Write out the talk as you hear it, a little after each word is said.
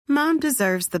Mom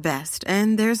deserves the best,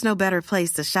 and there's no better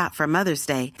place to shop for Mother's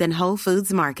Day than Whole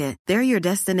Foods Market. They're your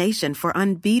destination for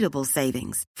unbeatable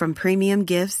savings, from premium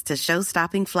gifts to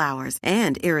show-stopping flowers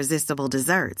and irresistible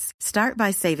desserts. Start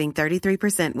by saving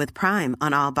 33% with Prime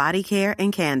on all body care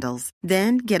and candles.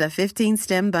 Then get a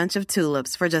 15-stem bunch of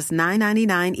tulips for just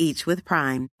 $9.99 each with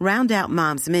Prime. Round out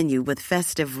Mom's menu with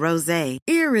festive rosé,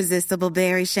 irresistible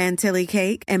berry chantilly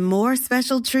cake, and more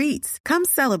special treats. Come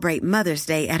celebrate Mother's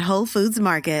Day at Whole Foods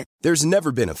Market. There's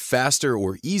never been a faster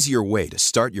or easier way to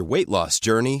start your weight loss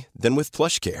journey than with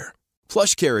PlushCare.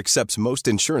 PlushCare accepts most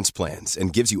insurance plans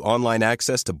and gives you online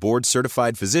access to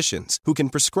board-certified physicians who can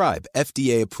prescribe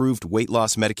FDA-approved weight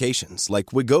loss medications like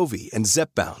Wegovy and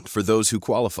Zepbound for those who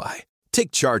qualify.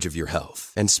 Take charge of your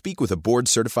health and speak with a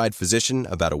board-certified physician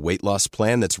about a weight loss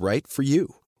plan that's right for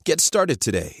you. Get started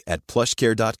today at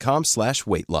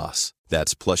plushcare.com/weight-loss.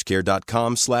 That's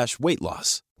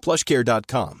plushcare.com/weight-loss.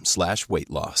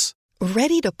 plushcare.com/weight-loss.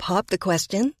 Ready to pop the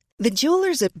question? The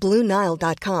jewelers at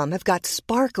BlueNile.com have got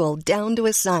sparkle down to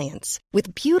a science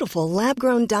with beautiful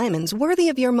lab-grown diamonds worthy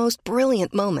of your most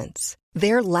brilliant moments.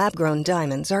 Their lab-grown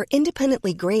diamonds are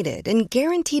independently graded and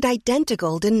guaranteed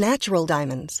identical to natural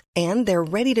diamonds, and they're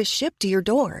ready to ship to your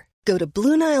door. Go to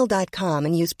BlueNile.com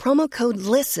and use promo code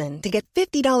LISTEN to get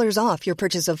 $50 off your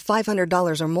purchase of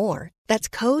 $500 or more. That's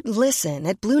code LISTEN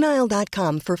at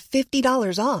BlueNile.com for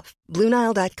 $50 off.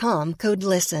 BlueNile.com, code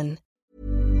LISTEN.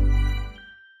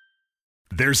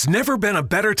 There's never been a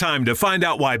better time to find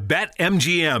out why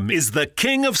BetMGM is the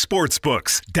king of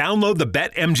sportsbooks. Download the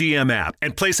BetMGM app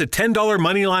and place a $10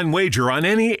 moneyline wager on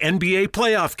any NBA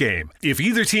playoff game. If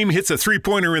either team hits a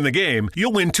three-pointer in the game,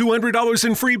 you'll win $200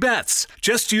 in free bets.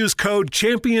 Just use code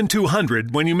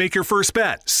CHAMPION200 when you make your first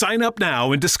bet. Sign up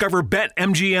now and discover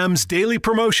BetMGM's daily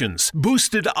promotions,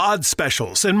 boosted odds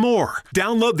specials, and more.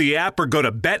 Download the app or go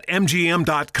to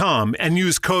BetMGM.com and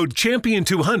use code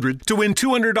CHAMPION200 to win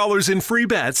 $200 in free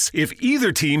bets if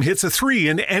either team hits a 3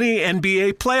 in any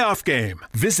NBA playoff game.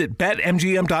 Visit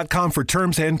BetMGM.com for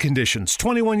terms and conditions.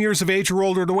 21 years of age or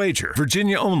older to wager.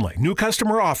 Virginia only. New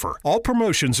customer offer. All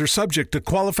promotions are subject to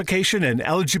qualification and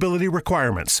eligibility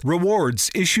requirements.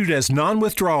 Rewards issued as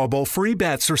non-withdrawable free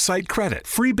bets or site credit.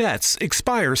 Free bets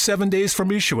expire 7 days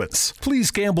from issuance.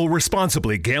 Please gamble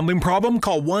responsibly. Gambling problem?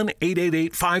 Call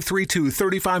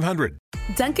 1-888-532-3500.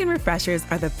 Dunkin' Refreshers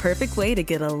are the perfect way to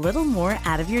get a little more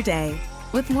out of your day.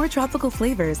 With more tropical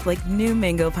flavors like new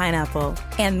mango pineapple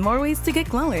and more ways to get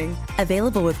glowing.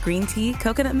 Available with green tea,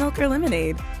 coconut milk, or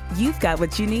lemonade. You've got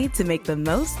what you need to make the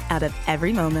most out of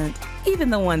every moment,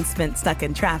 even the ones spent stuck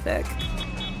in traffic.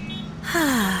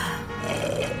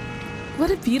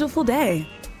 What a beautiful day.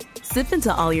 Sip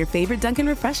into all your favorite Dunkin'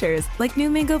 Refreshers like new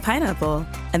mango pineapple.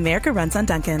 America runs on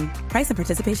Dunkin'. Price and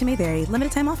participation may vary.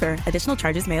 Limited time offer. Additional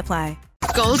charges may apply.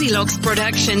 Goldilocks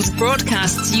Productions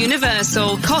broadcasts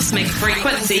universal cosmic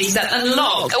frequencies that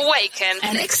unlock, awaken,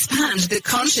 and expand the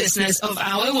consciousness of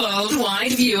our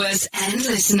worldwide viewers and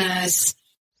listeners.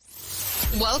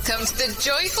 Welcome to the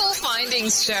Joyful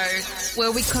Findings Show,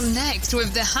 where we connect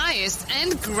with the highest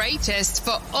and greatest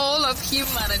for all of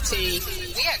humanity.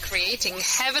 We are creating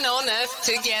heaven on earth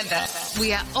together.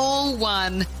 We are all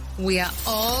one. We are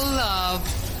all love.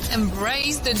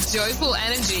 Embrace the joyful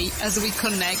energy as we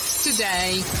connect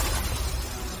today.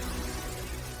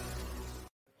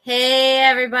 Hey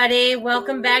everybody,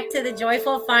 welcome back to the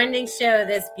Joyful Findings Show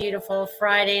this beautiful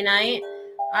Friday night.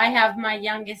 I have my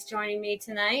youngest joining me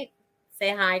tonight.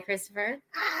 Say hi, Christopher.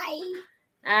 Hi.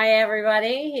 Hi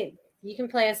everybody. You can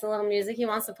play us a little music. He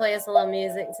wants to play us a little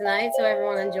music tonight, so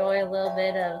everyone enjoy a little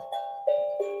bit of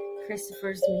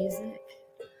Christopher's music.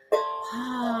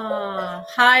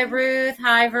 Hi, Ruth.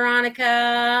 Hi,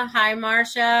 Veronica. Hi,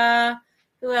 Marsha.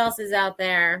 Who else is out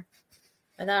there?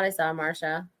 I thought I saw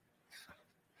Marsha.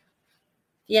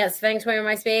 Yes, Feng Shui in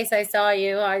my space. I saw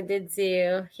you. I did see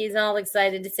you. He's all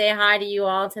excited to say hi to you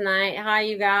all tonight. Hi,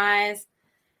 you guys.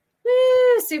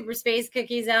 Woo! Super Space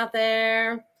Cookies out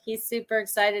there. He's super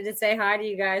excited to say hi to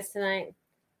you guys tonight.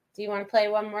 Do you want to play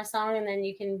one more song and then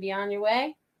you can be on your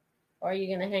way? Or are you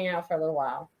going to hang out for a little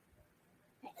while?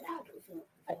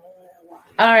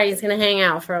 All right, he's going to hang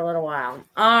out for a little while.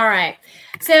 All right.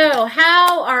 So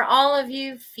how are all of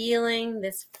you feeling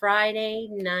this Friday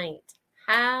night?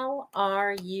 How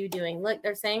are you doing? Look,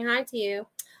 they're saying hi to you.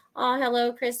 Oh,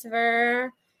 hello,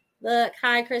 Christopher. Look,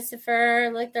 hi,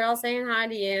 Christopher. Look, they're all saying hi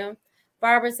to you.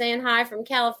 Barbara's saying hi from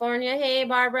California. Hey,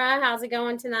 Barbara, how's it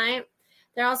going tonight?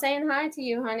 They're all saying hi to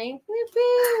you, honey.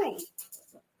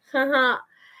 Hi.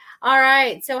 All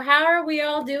right. So how are we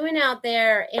all doing out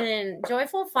there in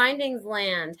Joyful Findings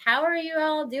land? How are you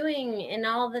all doing in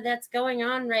all that's going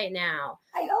on right now?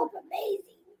 I hope amazing.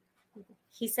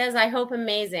 He says, I hope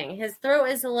amazing. His throat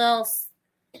is a little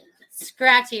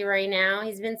scratchy right now.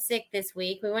 He's been sick this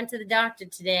week. We went to the doctor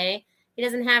today. He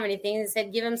doesn't have anything. He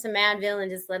said, give him some Advil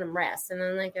and just let him rest. And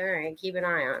I'm like, all right, keep an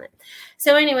eye on it.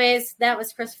 So anyways, that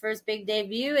was Christopher's big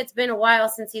debut. It's been a while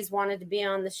since he's wanted to be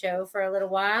on the show for a little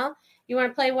while. You want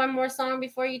to play one more song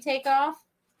before you take off?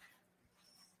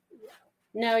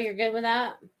 No, you're good with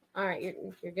that? All right,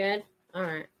 you're good? All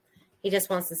right. He just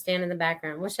wants to stand in the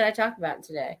background. What should I talk about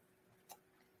today?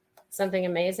 Something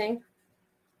amazing?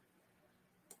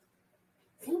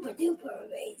 Super duper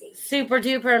amazing. Super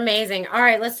duper amazing. All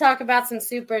right, let's talk about some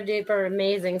super duper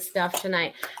amazing stuff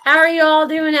tonight. How are you all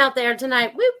doing out there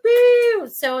tonight? Woo-hoo!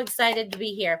 So excited to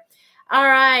be here. All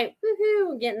right.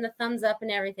 Woo-hoo! Getting the thumbs up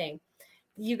and everything.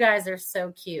 You guys are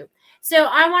so cute. So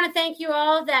I want to thank you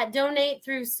all that donate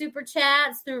through Super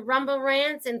Chats, through Rumble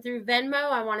Rants, and through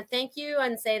Venmo. I want to thank you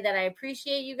and say that I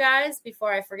appreciate you guys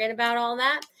before I forget about all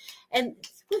that. And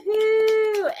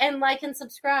woo-hoo! And like and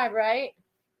subscribe, right?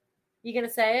 You going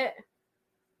to say it?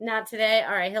 Not today?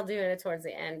 All right, he'll do it towards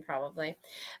the end probably.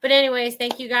 But anyways,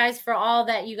 thank you guys for all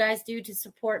that you guys do to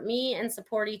support me and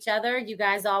support each other. You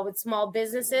guys all with small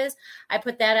businesses. I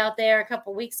put that out there a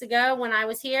couple weeks ago when I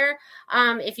was here.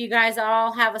 If you guys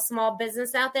all have a small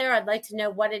business out there, I'd like to know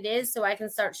what it is so I can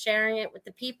start sharing it with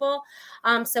the people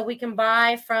so we can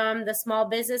buy from the small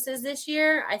businesses this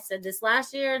year. I said this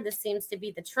last year. This seems to be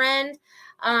the trend.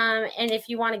 And if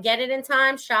you want to get it in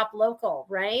time, shop local,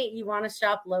 right? You want to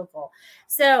shop local.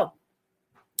 So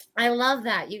I love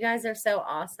that. You guys are so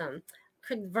awesome.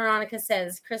 Veronica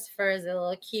says, Christopher is a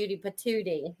little cutie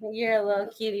patootie. You're a little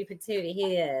cutie patootie.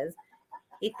 He is.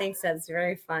 He thinks that's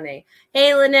very funny.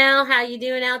 Hey, Linnell, how you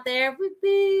doing out there?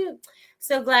 Woo-hoo.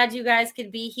 So glad you guys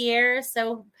could be here.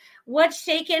 So what's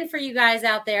shaking for you guys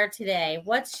out there today?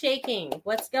 What's shaking?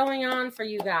 What's going on for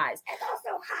you guys? And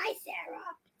also, hi, Sarah.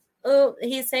 Oh,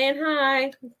 he's saying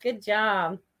hi. Good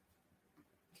job.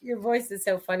 Your voice is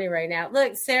so funny right now.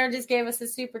 Look, Sarah just gave us a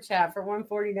super chat for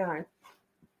 $149.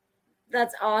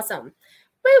 That's awesome.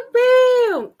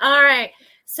 Woo-hoo! All right.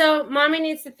 So mommy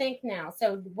needs to think now.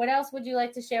 So what else would you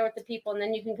like to share with the people? And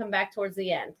then you can come back towards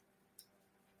the end.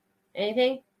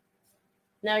 Anything?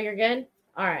 No, you're good?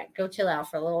 All right. Go chill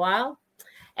out for a little while.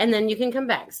 And then you can come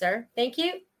back, sir. Thank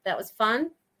you. That was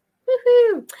fun.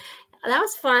 Woohoo! That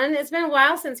was fun. It's been a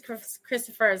while since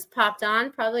Christopher has popped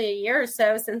on, probably a year or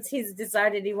so since he's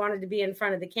decided he wanted to be in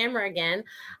front of the camera again.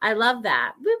 I love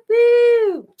that.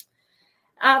 Woo-hoo!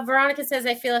 Veronica says,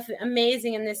 I feel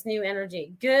amazing in this new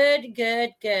energy. Good,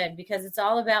 good, good, because it's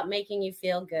all about making you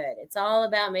feel good. It's all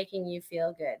about making you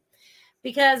feel good.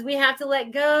 Because we have to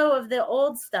let go of the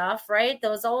old stuff, right?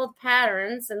 Those old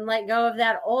patterns and let go of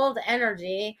that old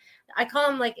energy. I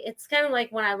call them it's kind of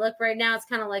like when I look right now, it's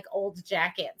kind of like old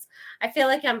jackets. I feel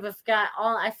like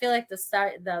I feel like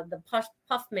the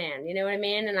puff man, you know what I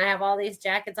mean? And I have all these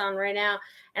jackets on right now.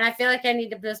 And I feel like I need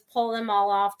to just pull them all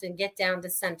off and get down to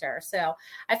center. So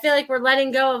I feel like we're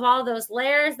letting go of all those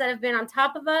layers that have been on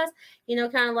top of us,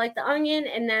 kind of like the onion.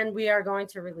 And then we are going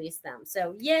to release them.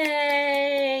 So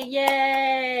yay,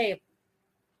 yay.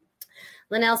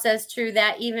 Linnell says, true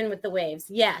that even with the waves.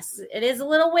 Yes, it is a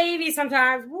little wavy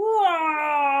sometimes.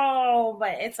 Whoa,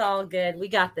 but it's all good. We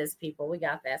got this, people. We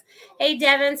got this. Hey,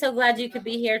 Devin, so glad you could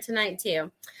be here tonight, too.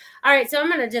 All right, so I'm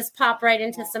going to just pop right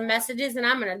into some messages, and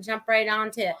I'm going to jump right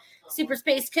on to Super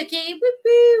Space Cookie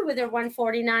woo-hoo, with her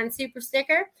 149 super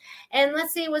sticker. And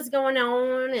let's see what's going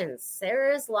on in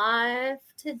Sarah's life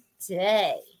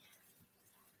today.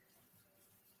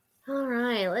 All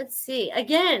right, let's see.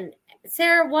 Again,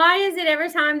 Sarah, why is it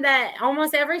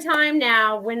almost every time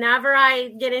now, whenever I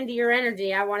get into your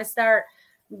energy, I want to start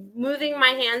moving my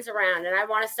hands around and I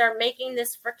want to start making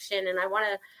this friction and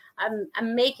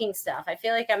I'm making stuff. I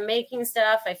feel like I'm making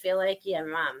stuff. I feel like,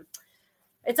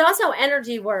 it's also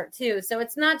energy work too. So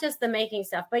it's not just the making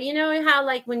stuff, but you know how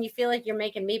when you feel like you're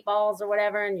making meatballs or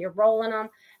whatever and you're rolling them,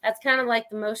 that's kind of like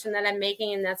the motion that I'm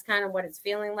making. And that's kind of what it's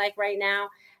feeling like right now.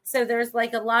 So there's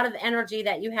a lot of energy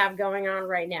that you have going on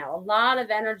right now, a lot of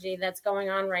energy that's going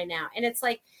on right now. And it's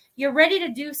like, you're ready to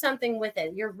do something with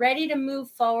it. You're ready to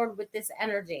move forward with this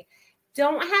energy.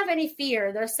 Don't have any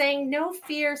fear. They're saying no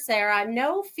fear, Sarah,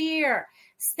 no fear.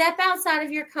 Step outside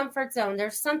of your comfort zone.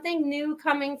 There's something new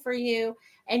coming for you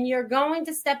and you're going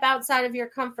to step outside of your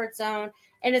comfort zone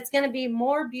and it's going to be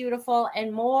more beautiful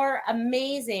and more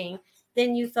amazing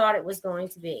than you thought it was going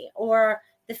to be, or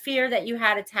the fear that you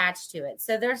had attached to it.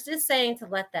 So there's just saying to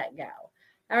let that go.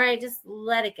 All right, just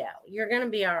let it go. You're going to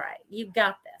be all right. You've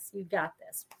got this. You've got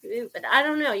this. But I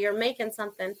don't know. You're making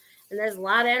something, and there's a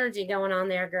lot of energy going on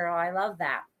there, girl. I love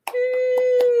that.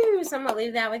 So I'm going to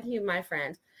leave that with you, my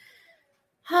friend.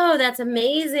 Oh, that's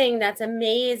amazing. That's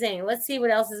amazing. Let's see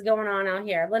what else is going on out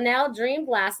here. Linnell dreamed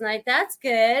last night. That's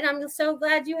good. I'm so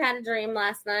glad you had a dream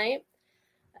last night.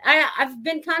 I've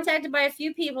been contacted by a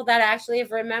few people that actually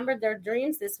have remembered their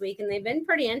dreams this week, and they've been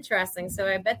pretty interesting. So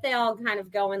I bet they all kind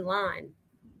of go in line.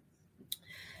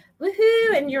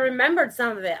 Woohoo! And you remembered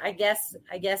some of it. I guess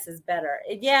is better.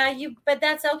 Yeah, but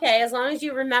that's okay. As long as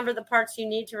you remember the parts you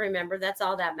need to remember, that's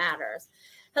all that matters.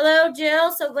 Hello,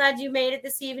 Jill. So glad you made it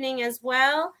this evening as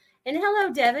well. And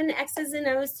hello, Devin. X's and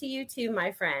O's to you too,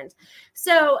 my friend.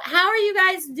 So how are you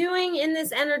guys doing in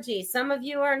this energy? Some of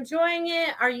you are enjoying it.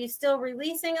 Are you still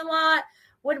releasing a lot?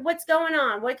 What's going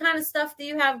on? What kind of stuff do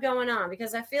you have going on?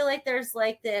 Because I feel like there's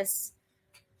like this,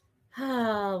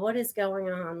 what is going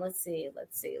on? Let's see.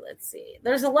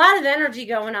 There's a lot of energy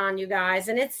going on, you guys,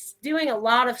 and it's doing a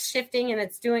lot of shifting and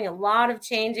it's doing a lot of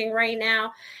changing right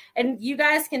now. And you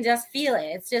guys can just feel it.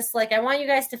 It's just like, I want you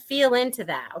guys to feel into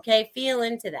that. Okay. Feel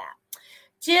into that.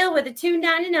 Jill with a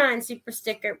 $2.99 super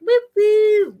sticker. Woo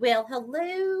woo. Well,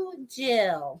 hello,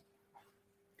 Jill.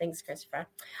 Thanks, Christopher.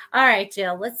 All right,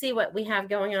 Jill, let's see what we have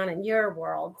going on in your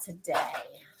world today.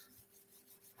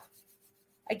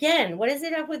 Again, what is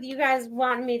it up with you guys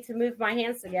wanting me to move my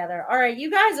hands together? All right, you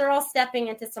guys are all stepping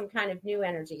into some kind of new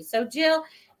energy. So, Jill,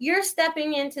 you're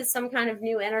stepping into some kind of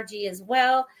new energy as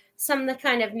well, some of the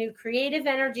kind of new creative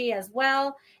energy as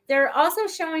well. They're also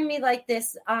showing me like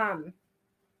this.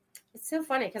 It's so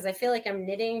funny because I feel like I'm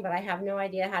knitting, but I have no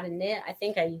idea how to knit. I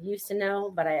think I used to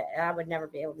know, but I would never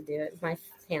be able to do it. My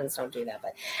hands don't do that.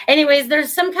 But anyways,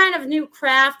 there's some kind of new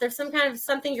craft. There's some kind of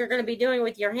something you're going to be doing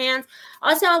with your hands.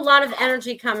 Also, a lot of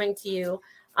energy coming to you,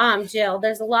 Jill.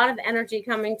 There's a lot of energy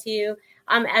coming to you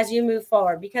as you move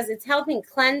forward because it's helping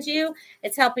cleanse you.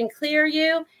 It's helping clear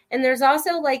you. And there's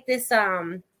also like this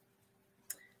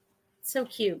so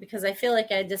cute because I feel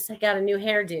like I just got a new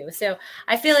hairdo. So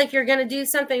I feel like you're going to do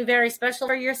something very special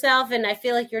for yourself. And I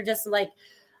feel like you're just like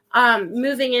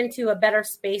moving into a better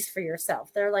space for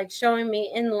yourself. They're like showing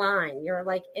me in line. You're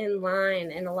like in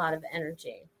line and a lot of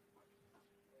energy.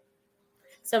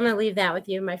 So I'm going to leave that with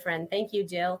you, my friend. Thank you,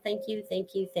 Jill. Thank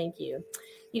you.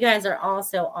 You guys are all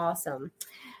so awesome.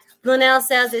 Linnell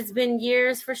says, it's been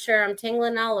years for sure. I'm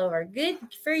tingling all over. Good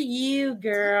for you,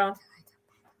 girl.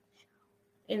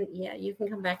 And yeah, you can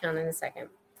come back on in a second.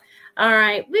 All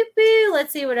right. Woo-woo.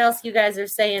 Let's see what else you guys are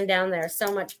saying down there.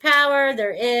 So much power.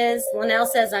 There is. Linnell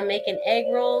says, I'm making egg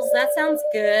rolls. That sounds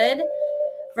good.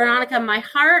 Veronica, my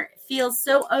heart feels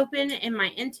so open and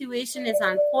my intuition is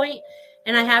on point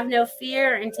and I have no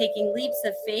fear in taking leaps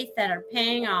of faith that are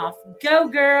paying off. Go,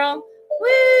 girl.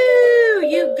 Woo!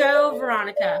 You go,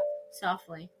 Veronica.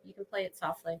 Softly. You can play it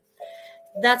softly.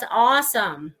 That's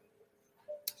awesome.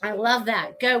 I love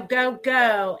that. Go, go,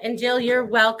 go. And Jill, you're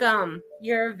welcome.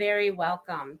 You're very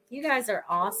welcome. You guys are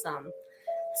awesome.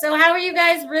 So how are you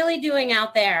guys really doing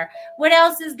out there? What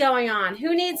else is going on?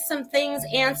 Who needs some things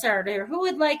answered or who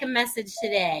would like a message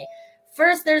today?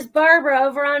 First, there's Barbara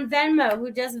over on Venmo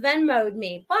who just Venmo'd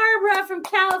me. Barbara from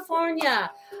California.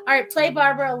 All right, play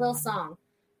Barbara a little song.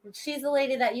 She's the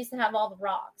lady that used to have all the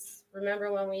rocks.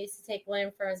 Remember when we used to take William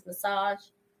for his massage?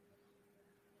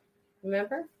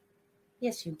 Remember?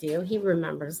 Yes, you do. He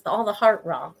remembers all the heart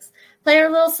rocks. Play her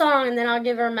little song, and then I'll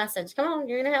give her a message. Come on,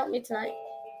 you're going to help me tonight.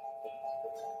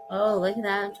 Oh, look at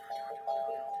that.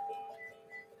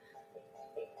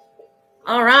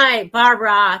 All right,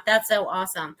 Barbara. That's so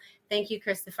awesome. Thank you,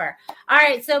 Christopher. All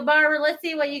right, so, Barbara, let's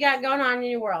see what you got going on in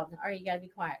your world. All right, you got to be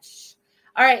quiet. Shh.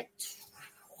 All right.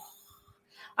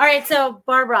 All right, so,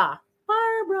 Barbara.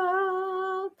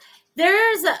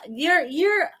 There's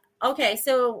you're okay,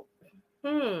 so,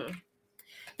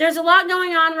 There's a lot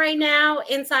going on right now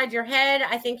inside your head.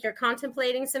 I think you're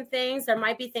contemplating some things. There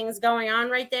might be things going on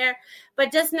right there.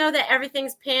 But just know that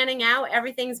everything's panning out.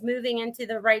 Everything's moving into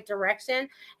the right direction.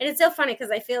 And it's so funny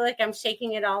because I feel like I'm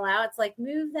shaking it all out. It's like,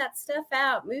 move that stuff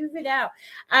out. Move it out.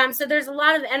 So there's a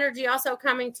lot of energy also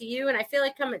coming to you. And I feel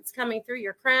like it's coming through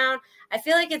your crown. I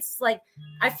feel like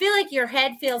your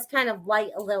head feels kind of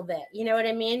light a little bit. You know what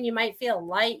I mean? You might feel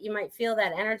light. You might feel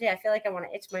that energy. I feel like I want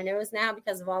to itch my nose now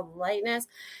because of all the lightness.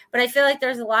 But I feel like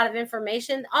there's a lot of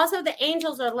information. Also, the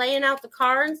angels are laying out the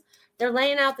cards. They're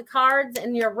laying out the cards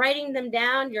and you're writing them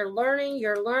down. You're learning.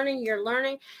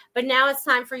 But now it's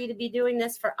time for you to be doing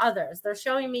this for others. They're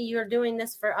showing me you're doing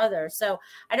this for others. So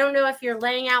I don't know if you're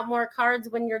laying out more cards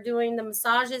when you're doing the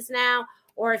massages now,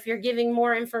 or if you're giving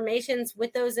more information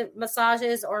with those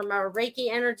massages or more Reiki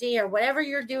energy or whatever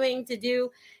you're doing to do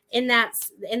in that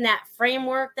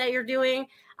framework that you're doing.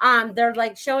 They're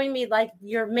like showing me like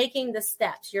you're making the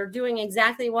steps. You're doing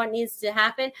exactly what needs to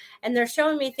happen. And they're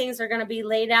showing me things are going to be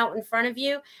laid out in front of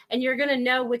you. And you're going to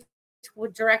know which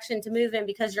direction to move in,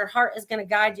 because your heart is going to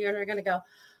guide you and you're going to go,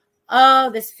 oh,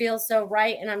 this feels so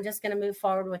right. And I'm just going to move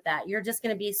forward with that. You're just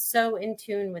going to be so in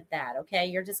tune with that. Okay.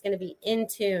 You're just going to be in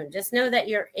tune. Just know that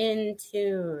you're in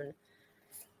tune.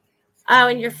 Oh,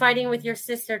 and you're fighting with your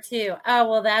sister too. Oh,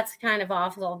 well, that's kind of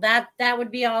awful. That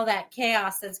would be all that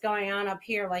chaos that's going on up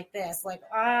here like this. Like,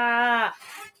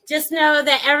 just know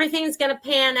that everything's going to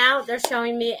pan out. They're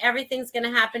showing me everything's going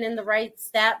to happen in the right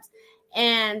steps.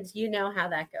 And you know how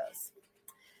that goes.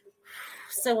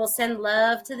 So we'll send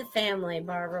love to the family,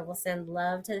 Barbara. We'll send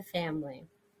love to the family.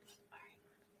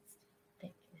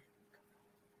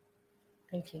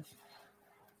 Thank you.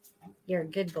 You're a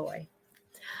good boy.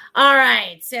 All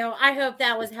right. So I hope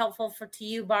that was helpful to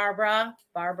you, Barbara.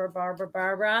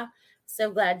 Barbara. So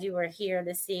glad you were here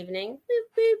this evening. Boo,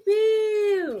 boo,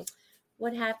 boo.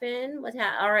 What happened?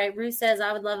 All right. Ruth says,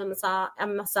 I would love a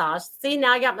massage. See,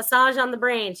 now I got massage on the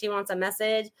brain. She wants a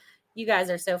message. You guys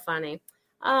are so funny.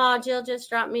 Oh, Jill just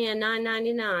dropped me a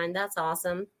 $9.99. That's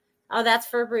awesome. Oh, that's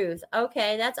for Ruth.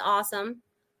 Okay, that's awesome.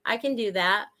 I can do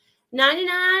that.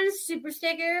 99 super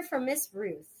sticker from Miss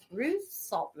Ruth. Ruth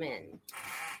Saltman.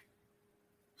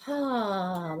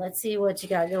 Oh, let's see what you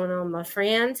got going on, my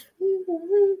friend.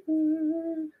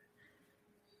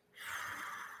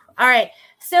 All right.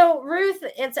 So Ruth,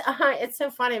 it's so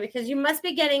funny because you must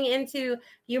be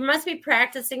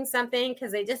practicing something,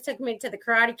 because they just took me to the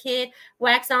Karate Kid,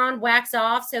 wax on, wax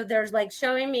off. So there's like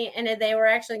showing me, and they were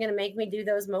actually going to make me do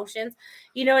those motions.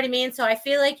 You know what I mean? So I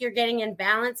feel like you're getting in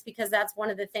balance, because that's one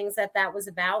of the things that was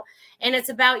about. And it's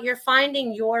about you're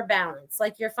finding your balance,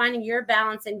 like you're finding your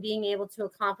balance and being able to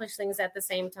accomplish things at the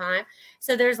same time.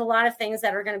 So there's a lot of things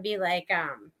that are going to be like,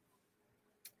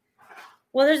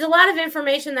 well, there's a lot of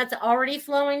information that's already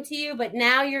flowing to you, but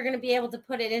now you're going to be able to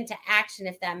put it into action,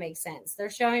 if that makes sense. They're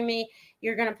showing me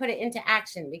you're going to put it into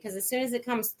action, because as soon as it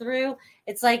comes through,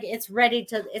 it's like it's ready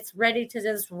to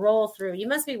just roll through. You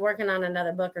must be working on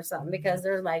another book or something, because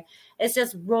they're like, it's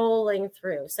just rolling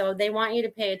through. So they want you to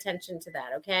pay attention to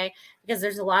that, okay? Because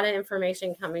there's a lot of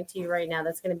information coming to you right now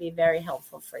that's going to be very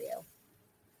helpful for you.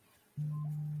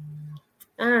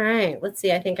 All right, let's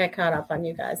see. I think I caught up on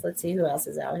you guys. Let's see who else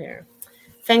is out here.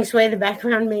 Feng Shui, the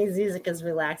background music is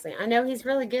relaxing. I know he's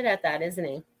really good at that, isn't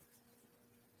he?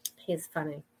 He's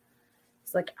funny.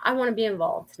 He's like, I want to be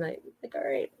involved tonight. I'm like, all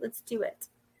right, let's do it.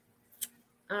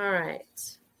 All right.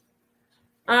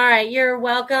 You're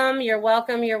welcome.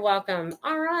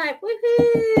 All right.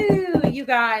 Woohoo. You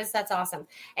guys, that's awesome.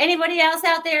 Anybody else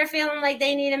out there feeling like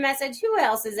they need a message? Who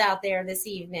else is out there this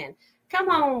evening? Come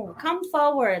on, come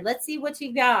forward. Let's see what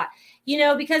you got.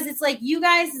 Because it's like you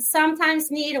guys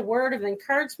sometimes need a word of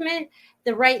encouragement,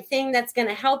 the right thing that's going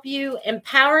to help you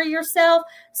empower yourself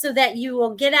so that you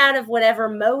will get out of whatever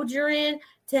mode you're in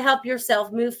to help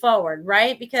yourself move forward,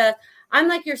 right? Because I'm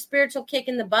like your spiritual kick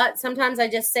in the butt. Sometimes I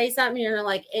just say something and you're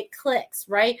like, it clicks,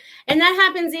 right? And that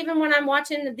happens even when I'm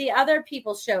watching the other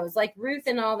people's shows, like Ruth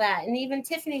and all that, and even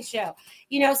Tiffany's show.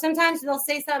 Sometimes they'll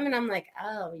say something and I'm like,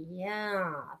 oh,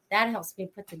 yeah, that helps me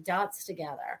put the dots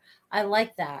together. I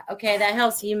like that. Okay, that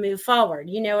helps you move forward.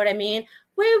 You know what I mean?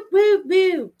 Woo, woo,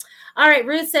 woo. All right,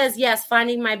 Ruth says, yes,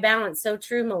 finding my balance. So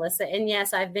true, Melissa. And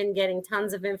yes, I've been getting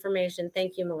tons of information.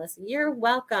 Thank you, Melissa. You're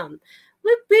welcome.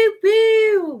 Woo, woo,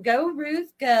 woo. Go,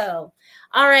 Ruth, go.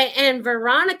 All right, and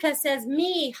Veronica says,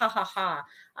 me, ha, ha, ha.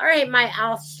 All right, my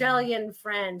Australian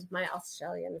friend.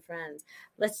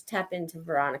 Let's tap into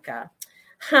Veronica.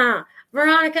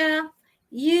 Veronica,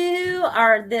 you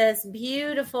are this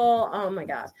beautiful, oh my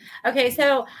gosh. Okay,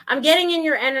 so I'm getting in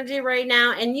your energy right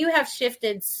now, and you have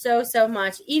shifted so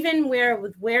much. Even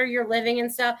where you're living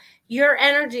and stuff, your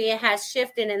energy has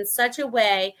shifted in such a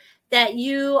way that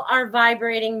you are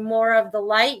vibrating more of the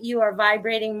light, you are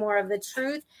vibrating more of the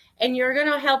truth, and you're going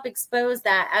to help expose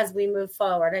that as we move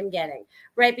forward, I'm getting,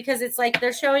 right? Because it's like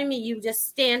they're showing me you just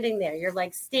standing there. You're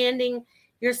like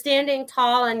you're standing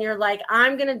tall, and you're like,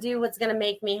 I'm going to do what's going to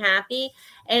make me happy,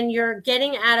 and you're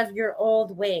getting out of your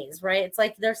old ways, right? It's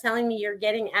like they're telling me you're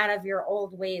getting out of your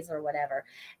old ways or whatever,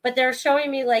 but they're showing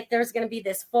me like there's going to be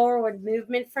this forward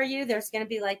movement for you. There's going to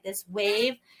be like this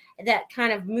wave that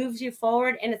kind of moves you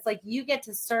forward, and it's like you get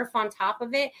to surf on top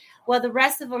of it. Well, the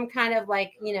rest of them kind of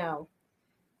like,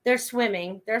 they're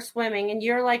swimming, and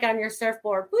you're like on your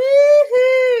surfboard,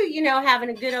 woohoo, having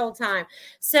a good old time.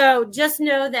 So just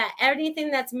know that anything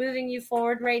that's moving you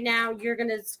forward right now, you're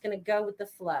just gonna go with the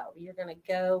flow. You're gonna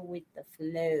go with the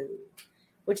flow,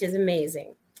 which is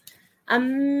amazing.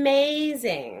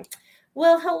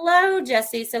 Well, hello,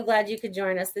 Jesse. So glad you could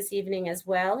join us this evening as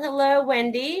well. Hello,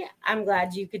 Wendy. I'm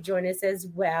glad you could join us as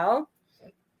well.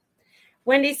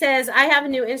 Wendy says, I have a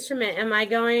new instrument. Am I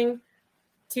going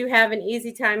to have an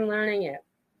easy time learning it.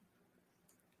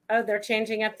 Oh, they're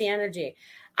changing up the energy.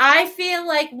 I feel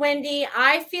like, Wendy,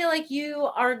 you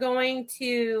are going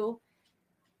to,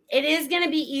 it is going to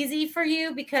be easy for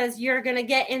you because you're going to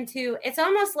get into, it's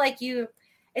almost like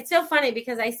it's so funny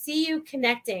because I see you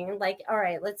connecting, like, all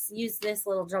right, let's use this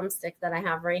little drumstick that I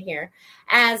have right here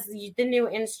as the new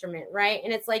instrument, right?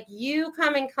 And it's like you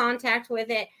come in contact with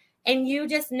it and you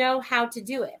just know how to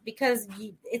do it because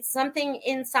it's something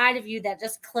inside of you that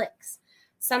just clicks.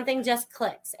 Something just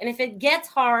clicks. And if it gets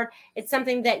hard, it's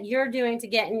something that you're doing to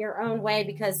get in your own way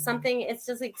because it's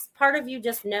just like part of you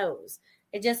just knows.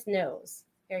 It just knows.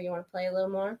 Here, you want to play a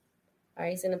little more? All right,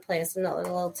 he's going to play us another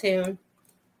little tune.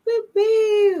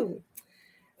 Woo-hoo.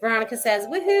 Veronica says,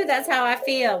 woohoo, that's how I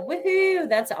feel. Woohoo,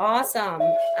 that's awesome.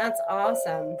 That's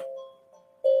awesome.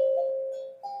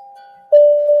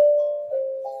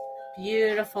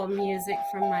 Beautiful music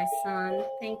from my son.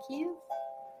 Thank you.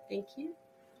 Thank you.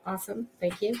 Awesome.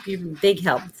 Thank you. You're a big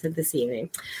help for this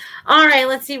evening. All right,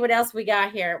 let's see what else we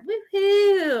got here.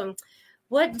 Woohoo.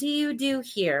 What do you do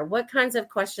here? What kinds of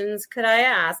questions could I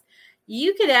ask?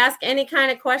 You could ask any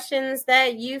kind of questions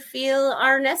that you feel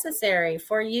are necessary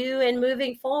for you in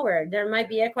moving forward. There might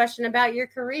be a question about your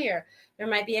career. There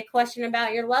might be a question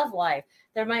about your love life.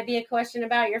 There might be a question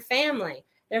about your family.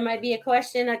 There might be a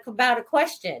question about a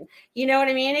question. You know what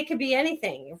I mean? It could be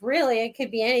anything. Really, it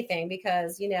could be anything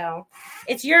because,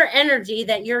 it's your energy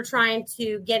that you're trying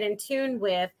to get in tune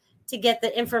with to get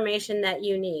the information that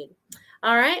you need.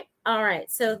 All right. All right.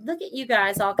 So look at you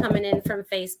guys all coming in from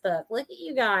Facebook. Look at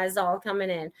you guys all coming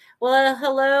in. Well,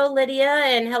 hello, Lydia,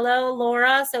 and hello,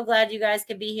 Laura. So glad you guys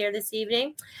could be here this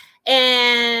evening.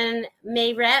 And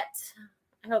Mayrette,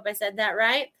 I hope I said that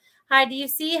right. Hi, do you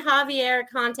see Javier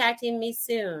contacting me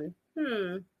soon?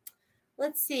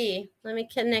 Let's see. Let me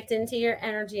connect into your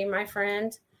energy, my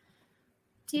friend.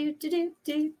 You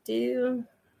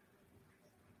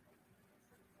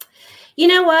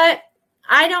know what?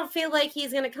 I don't feel like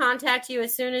he's going to contact you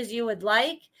as soon as you would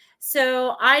like.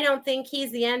 So I don't think he's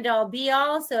the end all be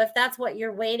all. So if that's what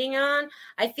you're waiting on,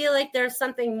 I feel like there's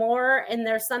something more and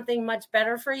there's something much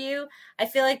better for you. I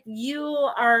feel like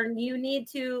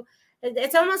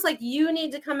it's almost like you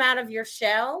need to come out of your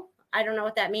shell. I don't know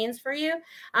what that means for you,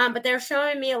 but they're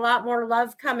showing me a lot more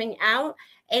love coming out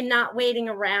and not waiting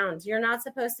around. You're not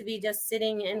supposed to be just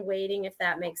sitting and waiting, if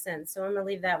that makes sense. So I'm going to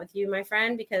leave that with you, my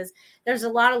friend, because there's a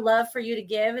lot of love for you to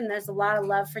give and there's a lot of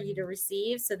love for you to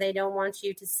receive. So they don't want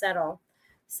you to settle.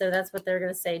 So that's what they're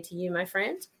going to say to you, my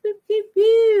friend. Boop, boop,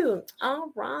 boop.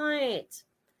 All right.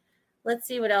 Let's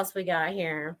see what else we got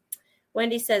here.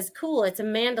 Wendy says, cool, it's a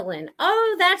mandolin.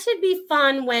 Oh, that should be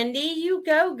fun, Wendy. You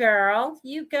go, girl.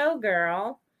 You go,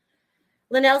 girl.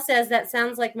 Linnell says, that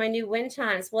sounds like my new wind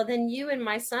chimes. Well, then you and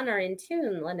my son are in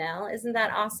tune, Linnell. Isn't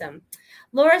that awesome?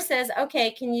 Laura says,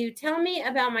 okay, can you tell me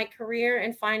about my career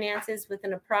and finances with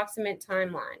an approximate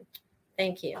timeline?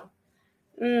 Thank you.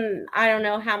 I don't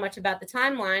know how much about the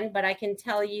timeline, but I can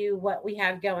tell you what we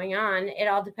have going on. It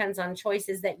all depends on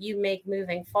choices that you make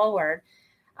moving forward.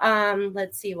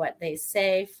 Let's see what they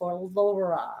say for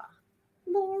Laura.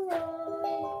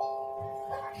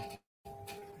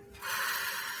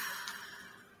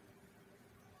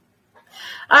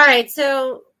 All right.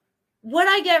 So what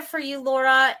I get for you,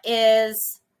 Laura,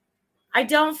 is I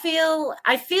feel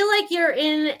like you're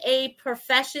in a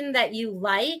profession that you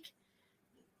like,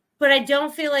 but I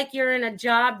don't feel like you're in a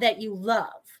job that you love.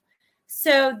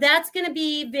 So that's going to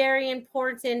be very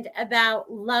important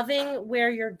about loving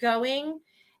where you're going.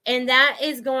 And that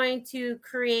is going to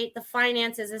create the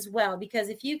finances as well. Because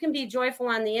if you can be joyful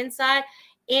on the inside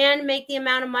and make the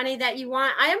amount of money that you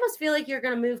want, I almost feel like you're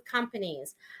going to move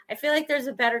companies. I feel like there's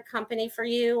a better company for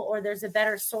you or there's a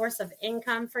better source of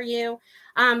income for you.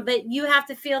 But you have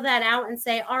to feel that out and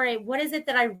say, all right, what is it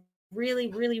that I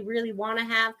really, really, really want to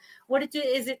have? What do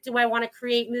I want to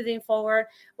create moving forward?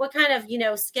 What kind of,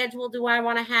 schedule do I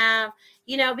want to have?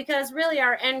 Because really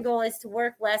our end goal is to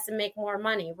work less and make more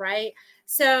money, right?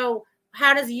 So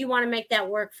how does you want to make that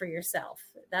work for yourself?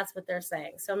 That's what they're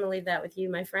saying. So I'm going to leave that with you,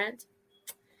 my friend.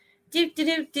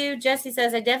 Jesse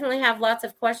says, I definitely have lots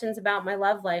of questions about my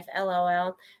love life,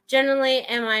 LOL. Generally,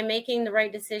 am I making the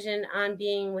right decision on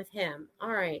being with him?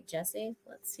 All right, Jesse,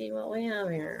 let's see what we have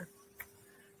here.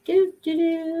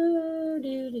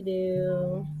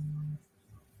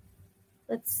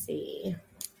 Let's see.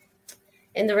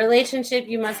 In the relationship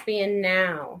you must be in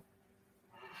now.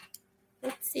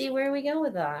 Let's see where we go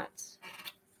with that.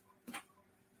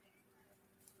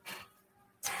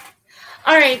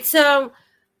 All right, so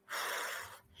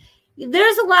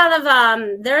there's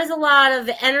a lot of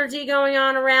energy going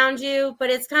on around you, but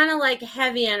it's kind of like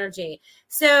heavy energy.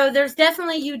 So there's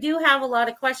definitely, you do have a lot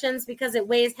of questions because it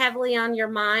weighs heavily on your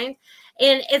mind.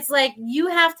 And it's like you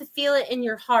have to feel it in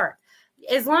your heart.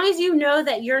 As long as you know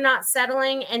that you're not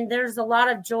settling and there's a lot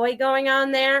of joy going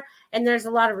on there and there's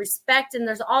a lot of respect and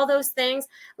there's all those things.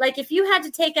 Like if you had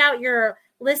to take out your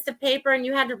list of paper and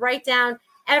you had to write down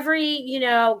every,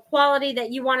 quality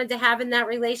that you wanted to have in that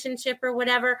relationship or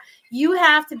whatever, you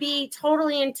have to be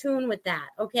totally in tune with that.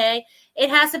 Okay. It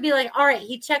has to be like, all right,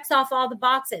 he checks off all the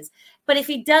boxes. But if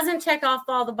he doesn't check off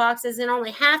all the boxes and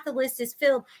only half the list is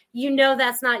filled,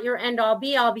 that's not your end all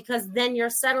be all, because then you're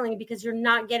settling because you're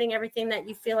not getting everything that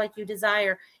you feel like you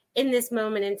desire in this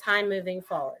moment in time moving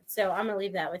forward. So I'm going to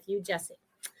leave that with you, Jesse.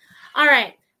 All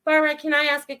right. Barbara, can I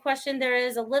ask a question? There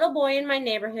is a little boy in my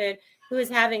neighborhood who is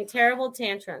having terrible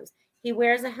tantrums. He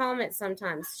wears a helmet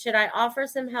sometimes. Should I offer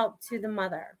some help to the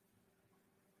mother?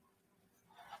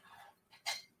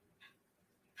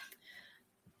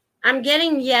 I'm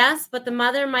getting yes, but the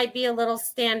mother might be a little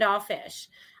standoffish.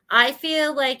 I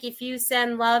feel like if you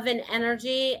send love and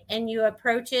energy and you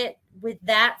approach it with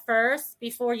that first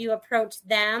before you approach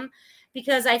them,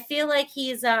 because I feel like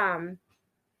he's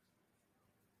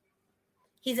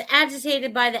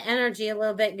agitated by the energy a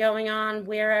little bit going on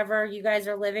wherever you guys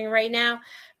are living right now.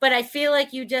 But I feel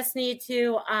like you just need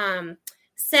to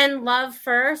send love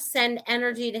first, send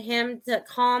energy to him to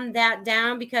calm that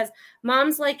down, because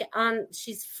mom's like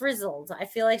she's frizzled. I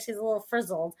feel like she's a little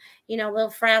frizzled, a little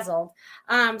frazzled.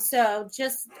 So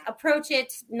just approach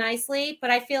it nicely, but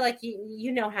I feel like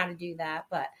you know how to do that.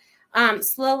 But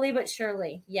slowly but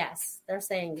surely, yes. They're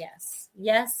saying yes.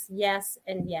 Yes, yes,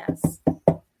 and yes.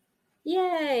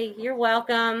 Yay, you're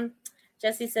welcome.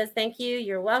 Jesse says, thank you.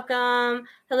 You're welcome.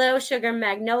 Hello, Sugar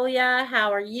Magnolia.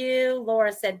 How are you?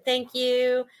 Laura said, thank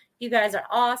you. You guys are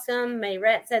awesome.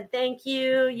 Mayrette said, thank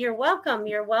you. You're welcome.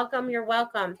 You're welcome. You're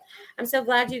welcome. I'm so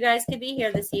glad you guys could be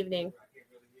here this evening.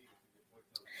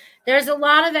 There's a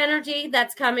lot of energy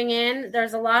that's coming in.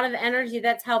 There's a lot of energy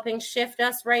that's helping shift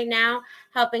us right now,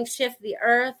 helping shift the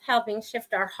earth, helping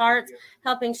shift our hearts,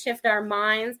 helping shift our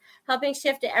minds, helping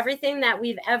shift everything that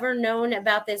we've ever known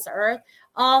about this earth,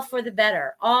 all for the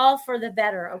better,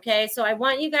 okay? So I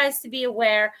want you guys to be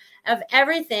aware of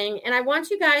everything, and I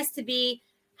want you guys to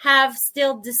have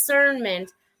still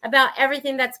discernment about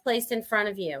everything that's placed in front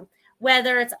of you,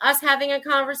 whether it's us having a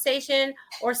conversation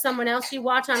or someone else you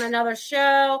watch on another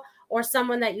show or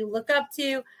someone that you look up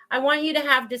to. I want you to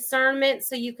have discernment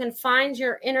so you can find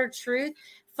your inner truth,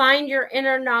 find your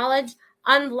inner knowledge,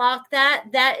 unlock that.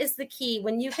 That is the key.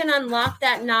 When you can unlock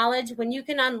that knowledge, when you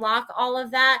can unlock all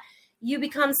of that, you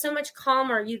become so much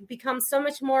calmer. You become so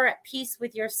much more at peace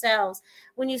with yourselves.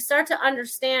 When you start to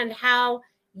understand how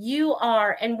you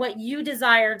are and what you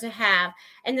desire to have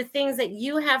and the things that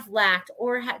you have lacked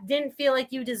or didn't feel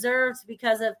like you deserved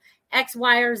because of X,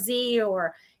 Y, or Z,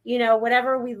 or,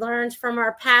 whatever we learned from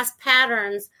our past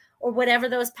patterns or whatever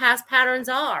those past patterns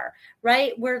are,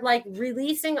 right? We're like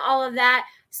releasing all of that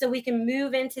so we can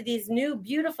move into these new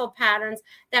beautiful patterns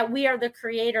that we are the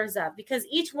creators of, because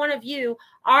each one of you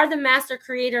are the master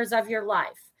creators of your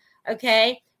life.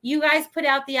 Okay. You guys put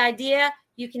out the idea.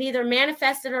 You can either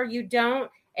manifest it or you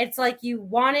don't. It's like you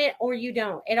want it or you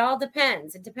don't. It all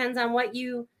depends. It depends on what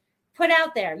you put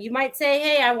out there. You might say,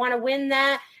 hey, I want to win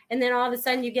that. And then all of a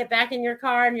sudden you get back in your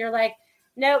car and you're like,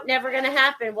 nope, never going to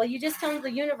happen. Well, you just told the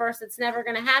universe it's never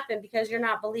going to happen because you're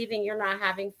not believing, you're not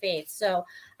having faith. So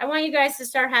I want you guys to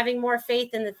start having more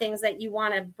faith in the things that you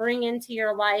want to bring into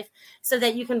your life so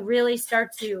that you can really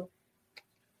start to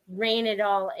rein it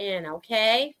all in.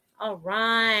 Okay. All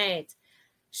right.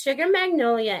 Sugar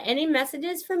Magnolia, any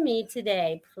messages for me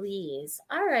today, please?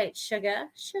 All right, Sugar.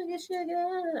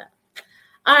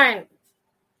 All right.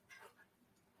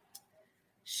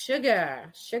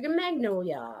 Sugar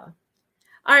Magnolia.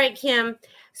 All right, Kim.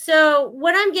 So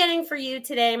what I'm getting for you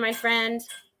today, my friend,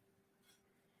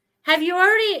 have you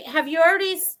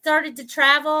already started to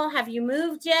travel? Have you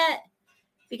moved yet?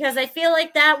 Because I feel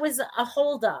like that was a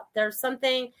holdup. There's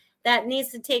something that needs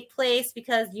to take place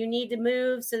because you need to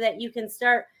move so that you can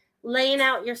start laying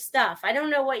out your stuff. I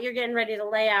don't know what you're getting ready to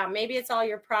lay out. Maybe it's all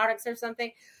your products or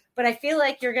something, but I feel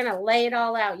like you're going to lay it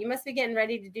all out. You must be getting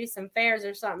ready to do some fairs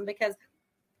or something, because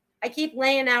I keep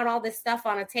laying out all this stuff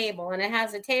on a table, and it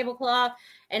has a tablecloth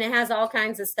and it has all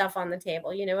kinds of stuff on the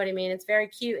table. You know what I mean? It's very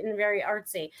cute and very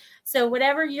artsy. So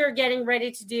whatever you're getting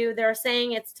ready to do, they're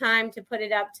saying it's time to put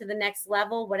it up to the next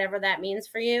level, whatever that means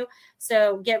for you.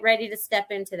 So get ready to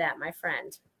step into that, my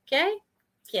friend. Okay.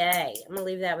 I'm going to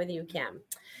leave that with you, Kim.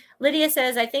 Lydia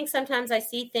says, I think sometimes I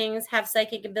see things, have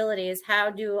psychic abilities.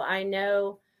 How do I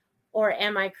know or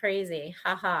am I crazy?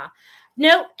 Haha.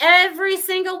 No, every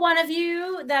single one of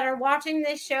you that are watching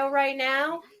this show right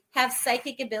now have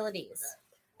psychic abilities.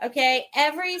 Okay,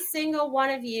 every single one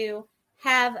of you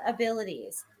have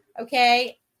abilities.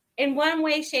 Okay, in one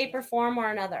way, shape, or form or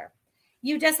another.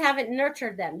 You just haven't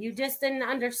nurtured them. You just didn't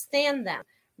understand them,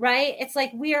 right? It's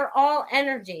like we are all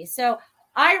energy. So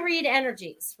I read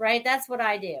energies, right? That's what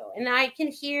I do. And I can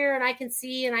hear and I can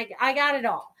see and I got it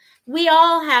all. We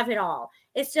all have it all.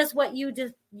 It's just what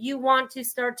you want to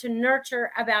start to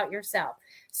nurture about yourself.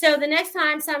 So the next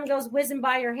time something goes whizzing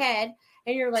by your head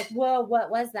and you're like, whoa,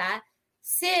 what was that?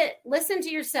 Sit, listen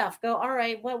to yourself, go, all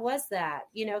right, what was that?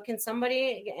 Can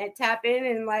somebody tap in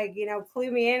and clue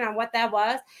me in on what that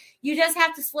was? You just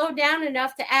have to slow down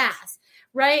enough to ask,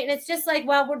 right? And it's just like,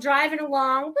 well, we're driving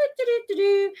along,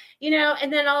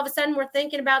 and then all of a sudden we're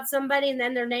thinking about somebody and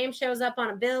then their name shows up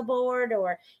on a billboard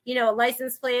or, a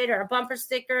license plate or a bumper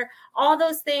sticker. All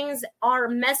those things are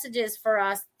messages for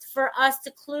us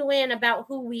to clue in about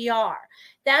who we are.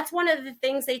 That's one of the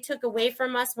things they took away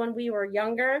from us when we were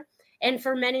younger. And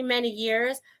for many, many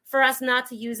years, for us not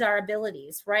to use our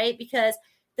abilities, right? Because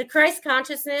the Christ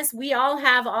consciousness, we all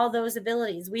have all those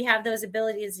abilities. We have those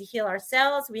abilities to heal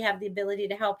ourselves. We have the ability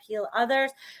to help heal others.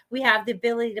 We have the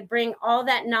ability to bring all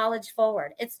that knowledge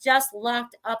forward. It's just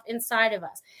locked up inside of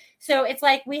us. So it's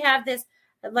like we have this,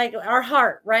 like our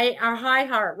heart, right? Our high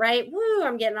heart, right? Woo,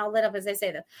 I'm getting all lit up as I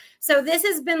say this. So this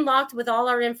has been locked with all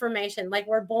our information. Like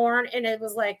we're born and it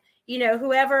was like,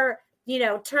 whoever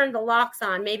turned the locks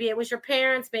on. Maybe it was your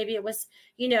parents, maybe it was,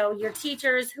 your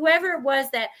teachers, whoever it was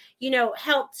that,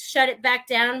 helped shut it back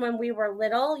down when we were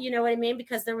little, you know what I mean?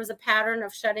 Because there was a pattern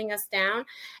of shutting us down.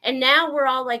 And now we're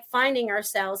all like finding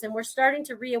ourselves and we're starting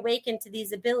to reawaken to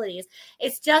these abilities.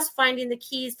 It's just finding the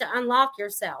keys to unlock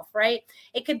yourself, right?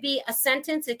 It could be a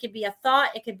sentence, it could be a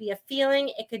thought, it could be a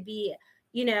feeling, it could be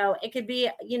it could be,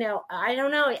 I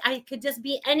don't know. I could just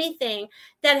be anything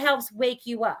that helps wake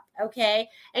you up. Okay.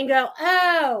 And go,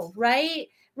 oh, right.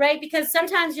 Because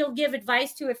sometimes you'll give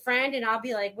advice to a friend and I'll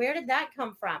be like, where did that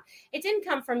come from? It didn't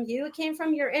come from you. It came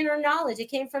from your inner knowledge. It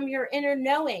came from your inner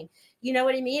knowing. You know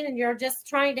what I mean? And you're just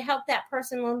trying to help that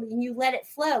person and you let it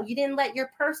flow. You didn't let your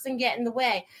person get in the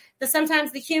way. But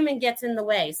sometimes the human gets in the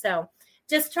way. So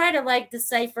just try to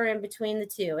decipher in between the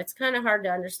two. It's kind of hard to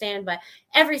understand, but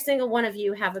every single one of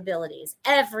you have abilities.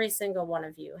 Every single one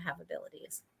of you have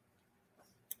abilities.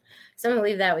 So I'm going to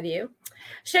leave that with you.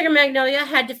 Sugar Magnolia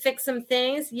had to fix some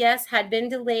things. Yes, had been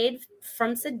delayed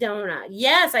from Sedona.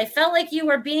 Yes, I felt like you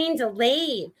were being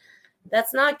delayed.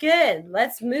 That's not good.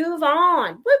 Let's move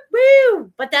on.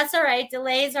 Woo-woo! But that's all right.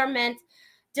 Delays are not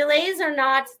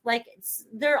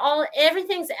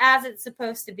everything's as it's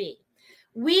supposed to be.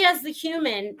 We as the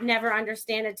human never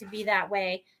understand it to be that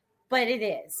way, but it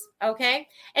is, okay?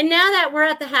 And now that we're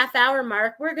at the half-hour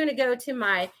mark, we're going to go to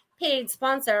my paid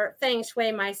sponsor, Feng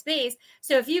Shui My Space.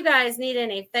 So if you guys need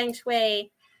any Feng Shui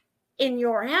in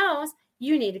your house,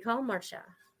 you need to call Marsha.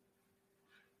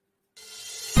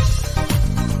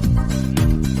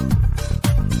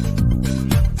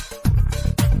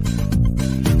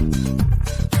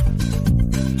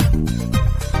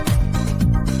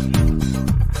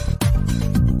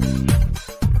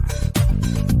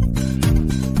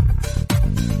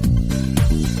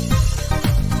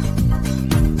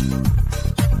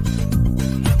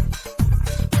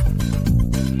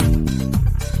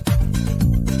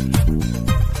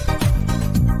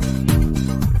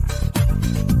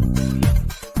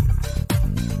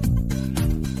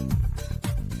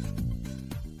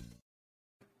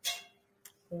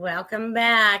 Welcome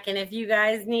back. And if you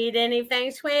guys need any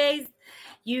Feng Shui,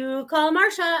 you call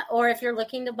Marsha. Or if you're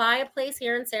looking to buy a place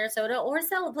here in Sarasota or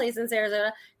sell a place in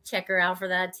Sarasota, check her out for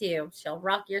that too. She'll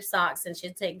rock your socks and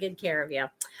she'll take good care of you.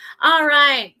 All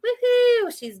right.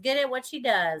 Woohoo. She's good at what she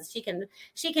does. She can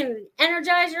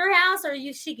energize your house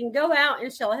she can go out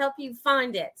and she'll help you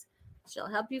find it.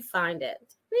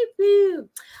 Woo-hoo.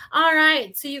 All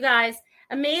right. So you guys,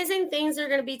 amazing things are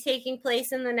going to be taking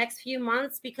place in the next few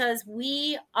months because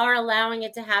we are allowing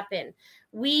it to happen.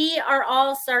 We are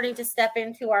all starting to step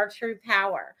into our true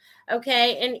power,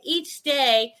 okay? And each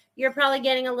day, you're probably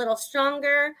getting a little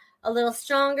stronger, a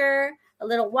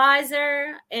little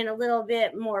wiser, and a little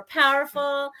bit more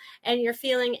powerful, and you're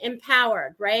feeling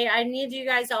empowered, right? I need you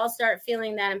guys to all start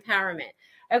feeling that empowerment.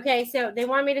 Okay, so they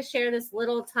want me to share this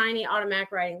little tiny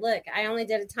automatic writing. Look, I only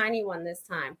did a tiny one this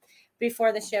time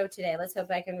before the show today. Let's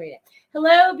hope I can read it.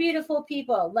 Hello, beautiful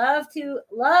people. Love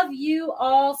you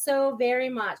all so very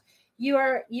much. You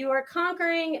are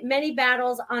conquering many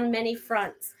battles on many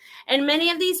fronts. And many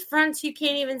of these fronts you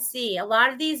can't even see. A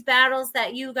lot of these battles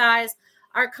that you guys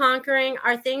are conquering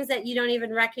are things that you don't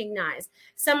even recognize.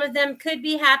 Some of them could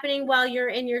be happening while you're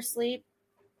in your sleep.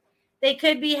 They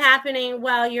could be happening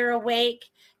while you're awake.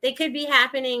 They could be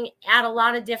happening at a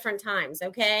lot of different times,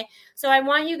 okay? So I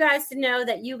want you guys to know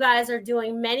that you guys are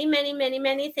doing many, many, many,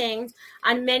 many things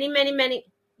on many, many, many.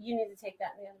 You need to take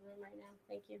that in the other room right now.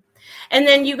 Thank you. And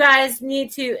then you guys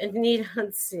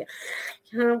let's see.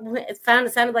 It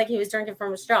sounded like he was drinking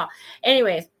from a straw.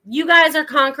 Anyways, you guys are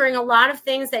conquering a lot of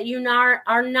things that you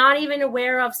are not even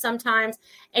aware of sometimes,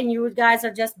 and you guys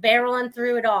are just barreling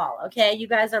through it all, okay? You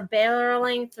guys are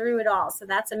barreling through it all, so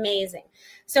that's amazing.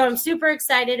 So I'm super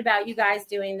excited about you guys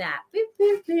doing that. Boop,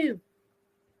 boop, boop.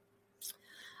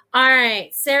 All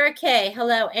right, Sarah K.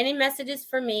 Hello. Any messages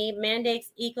for me?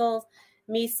 Mandates equals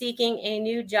me seeking a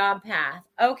new job path.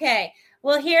 Okay.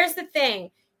 Well, here's the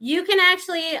thing. You can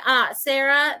actually,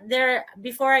 Sarah,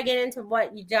 before I get into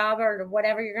what your job or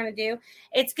whatever you're going to do,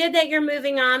 it's good that you're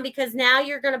moving on because now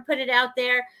you're going to put it out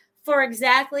there for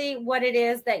exactly what it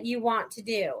is that you want to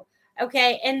do.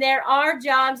 Okay. And there are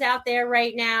jobs out there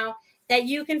right now that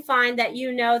you can find that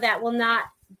you know that will not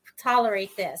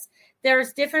tolerate this.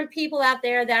 There's different people out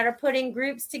there that are putting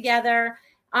groups together,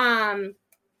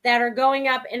 that are going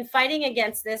up and fighting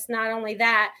against this. Not only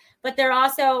that, but they're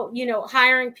also,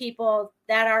 hiring people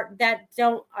that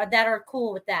are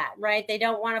cool with that, right? They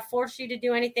don't want to force you to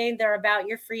do anything. They're about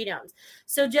your freedoms.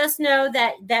 So just know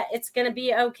that it's going to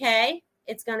be okay.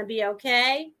 It's going to be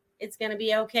okay. It's going to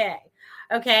be okay.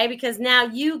 Okay. Because now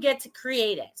you get to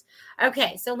create it.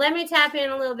 Okay. So let me tap in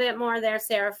a little bit more there,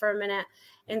 Sarah, for a minute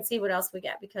and see what else we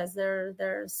get because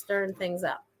they're stirring things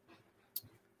up.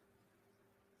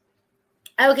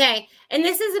 Okay, and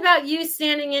this is about you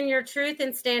standing in your truth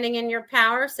and standing in your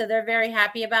power, so they're very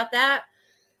happy about that,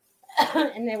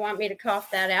 and they want me to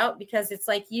cough that out because it's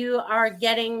like you are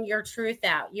getting your truth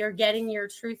out. You're getting your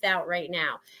truth out right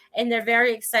now, and they're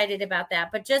very excited about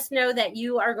that, but just know that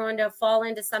you are going to fall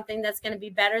into something that's going to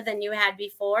be better than you had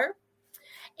before,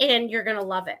 and you're going to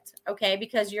love it, okay,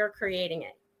 because you're creating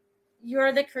it.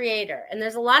 You're the creator, and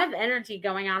there's a lot of energy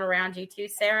going on around you too,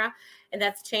 Sarah, and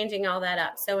that's changing all that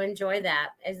up. So enjoy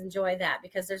that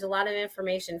because there's a lot of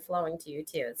information flowing to you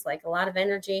too. It's like a lot of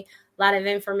energy, a lot of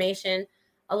information,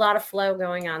 a lot of flow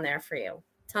going on there for you.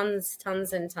 Tons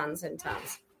and tons and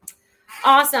tons.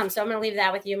 Awesome. So I'm going to leave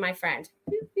that with you, my friend.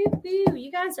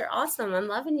 You guys are awesome. I'm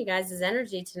loving you guys'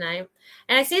 energy tonight.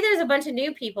 And I see there's a bunch of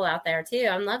new people out there too.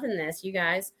 I'm loving this, you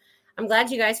guys. I'm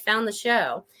glad you guys found the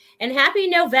show. And happy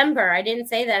November. I didn't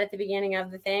say that at the beginning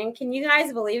of the thing. Can you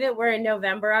guys believe it? We're in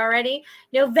November already.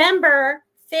 November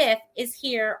 5th is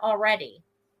here already.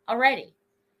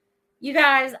 You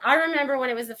guys, I remember when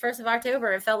it was the 1st of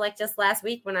October. It felt like just last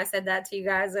week when I said that to you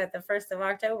guys at the 1st of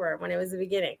October when it was the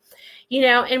beginning.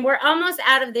 And we're almost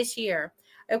out of this year.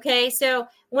 Okay, so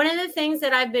one of the things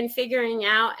that I've been figuring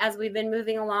out as we've been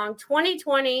moving along,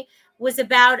 2020 was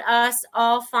about us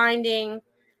all finding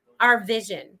our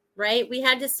vision, right? We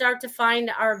had to start to find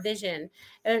our vision.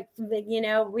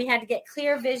 We had to get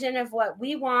clear vision of what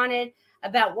we wanted,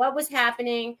 about what was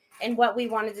happening, and what we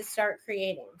wanted to start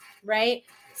creating, right?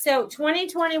 So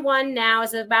 2021 now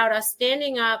is about us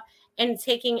standing up and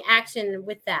taking action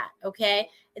with that, okay?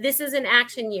 This is an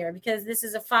action year because this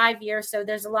is a 5-year, so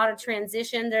there's a lot of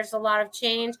transition, there's a lot of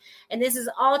change, and this is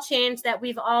all change that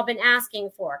we've all been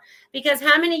asking for. Because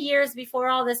how many years before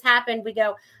all this happened, we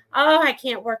go, oh, I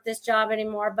can't work this job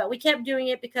anymore. But we kept doing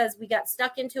it because we got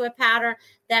stuck into a pattern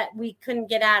that we couldn't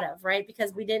get out of, right?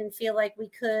 Because we didn't feel like we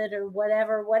could or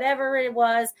whatever it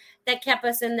was that kept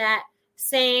us in that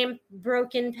same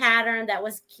broken pattern that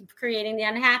was creating the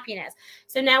unhappiness.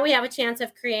 So now we have a chance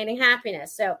of creating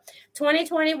happiness. So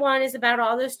 2021 is about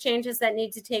all those changes that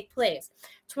need to take place.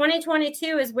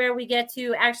 2022 is where we get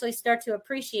to actually start to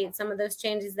appreciate some of those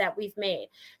changes that we've made.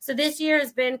 So this year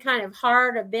has been kind of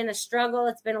hard, it's been a struggle,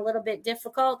 it's been a little bit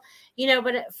difficult,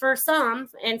 but for some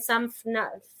and some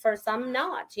not, for some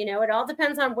not, it all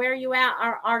depends on where you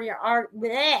are.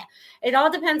 It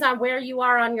all depends on where you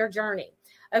are on your journey.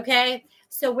 Okay,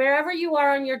 so wherever you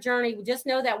are on your journey, just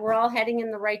know that we're all heading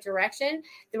in the right direction,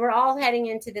 that we're all heading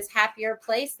into this happier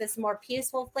place, this more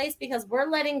peaceful place, because we're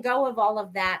letting go of all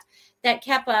of that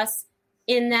kept us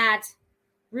in that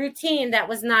routine that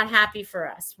was not happy for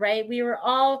us, right? We were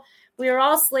all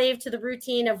slave to the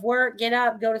routine of work, get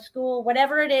up, go to school,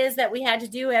 whatever it is that we had to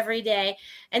do every day.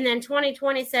 And then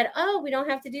 2020 said, oh, we don't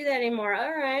have to do that anymore.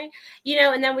 All right.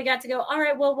 And then we got to go, all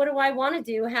right, well, what do I want to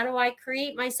do? How do I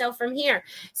create myself from here?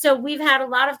 So we've had a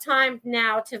lot of time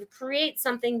now to create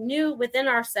something new within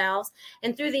ourselves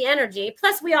and through the energy.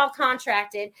 Plus we all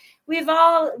contracted. We've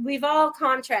all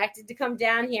contracted to come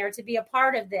down here to be a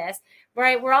part of this,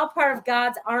 right? We're all part of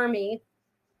God's army.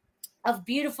 of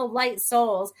beautiful light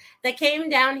souls that came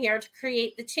down here to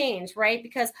create the change, right?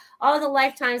 Because all the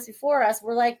lifetimes before us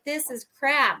were like, this is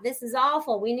crap. This is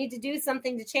awful. We need to do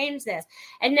something to change this.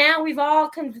 And now we've all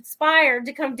conspired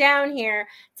to come down here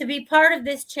to be part of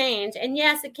this change. And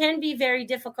yes, it can be very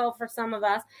difficult for some of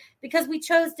us because we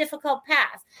chose difficult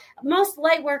paths. Most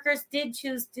light workers did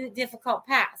choose difficult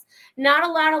paths. Not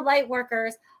a lot of light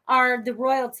workers are the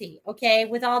royalty, okay,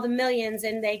 with all the millions,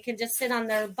 and they can just sit on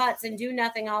their butts and do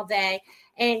nothing all day.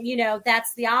 And,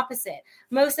 that's the opposite.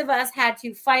 Most of us had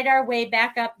to fight our way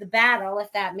back up the battle,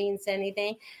 if that means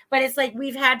anything. But it's like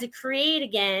we've had to create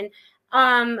again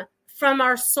from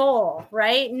our soul,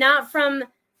 right? Not from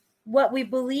what we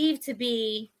believe to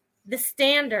be the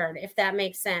standard, if that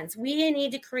makes sense. We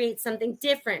need to create something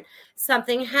different,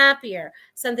 something happier,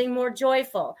 something more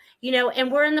joyful,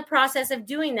 and we're in the process of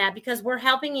doing that because we're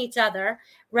helping each other,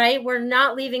 right? We're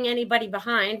not leaving anybody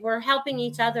behind. We're helping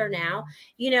each other now,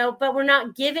 but we're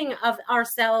not giving of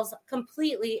ourselves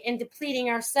completely and depleting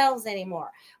ourselves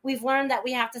anymore. We've learned that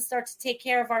we have to start to take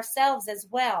care of ourselves as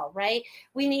well, right?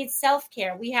 We need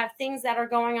self-care. We have things that are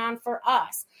going on for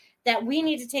us that we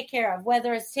need to take care of,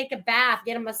 whether it's take a bath,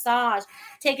 get a massage,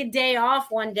 take a day off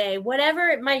one day, whatever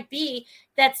it might be,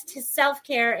 that's to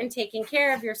self-care and taking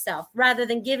care of yourself rather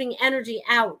than giving energy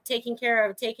out, taking care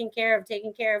of.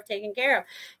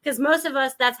 Because most of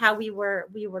us, that's how we were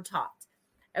taught.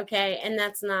 Okay. And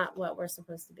that's not what we're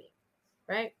supposed to be.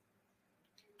 Right.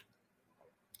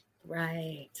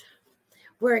 Right.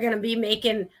 We're going to be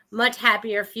making much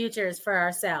happier futures for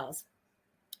ourselves.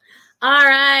 All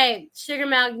right, Sugar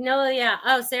Magnolia.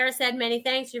 Oh, Sarah said many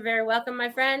thanks. You're very welcome,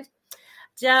 my friend.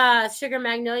 Sugar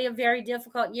Magnolia, very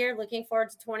difficult year. Looking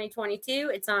forward to 2022.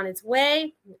 It's on its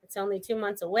way. It's only 2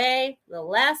 months away, a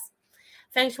little less.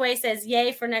 Feng Shui says,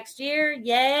 yay for next year.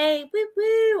 Yay. Woo,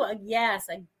 woo. Yes,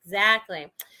 exactly.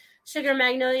 Sugar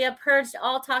Magnolia, purged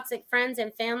all toxic friends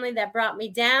and family that brought me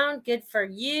down. Good for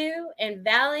you. And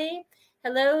Valley,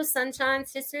 hello, sunshine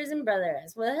sisters and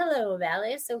brothers. Well, hello,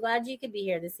 Valley. So glad you could be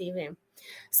here this evening.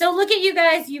 So look at you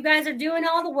guys. You guys are doing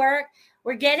all the work.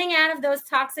 We're getting out of those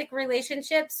toxic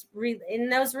relationships. In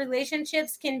those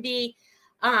relationships can be,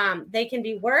 they can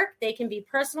be work. They can be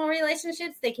personal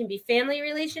relationships. They can be family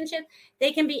relationships.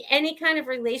 They can be any kind of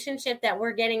relationship that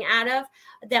we're getting out of,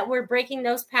 that we're breaking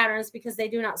those patterns because they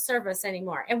do not serve us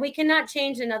anymore. And we cannot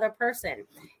change another person.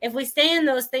 If we stay in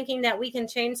those thinking that we can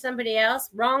change somebody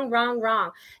else, wrong.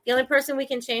 The only person we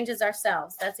can change is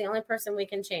ourselves. That's the only person we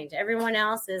can change. Everyone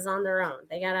else is on their own.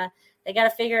 They got to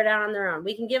figure it out on their own.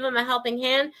 We can give them a helping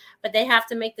hand, but they have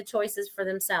to make the choices for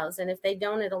themselves. And if they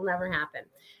don't, it'll never happen.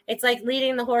 It's like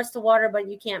leading the horse to water, but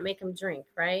you can't make them drink,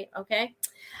 right? Okay.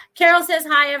 Carol says,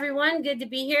 hi, everyone. Good to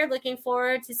be here. Looking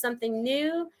forward to something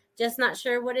new. Just not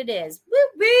sure what it is.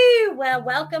 Woo, woo. Well,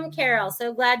 welcome, Carol.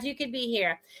 So glad you could be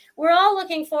here. We're all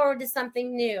looking forward to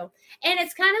something new. And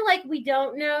it's kind of like we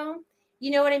don't know.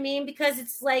 You know what I mean? Because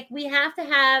it's like we have to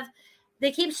have,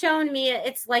 they keep showing me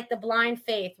it's like the blind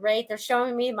faith, right? They're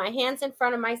showing me my hands in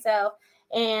front of myself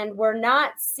and we're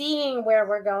not seeing where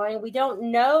we're going. We don't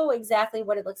know exactly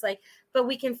what it looks like, but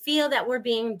we can feel that we're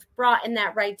being brought in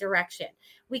that right direction.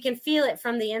 We can feel it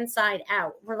from the inside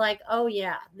out. We're like, oh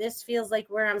yeah, this feels like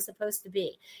where I'm supposed to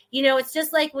be. It's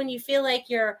just like when you feel like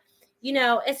you're,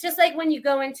 it's just like when you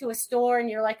go into a store and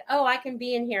you're like, oh, I can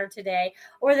be in here today.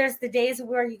 Or there's the days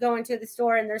where you go into the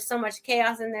store and there's so much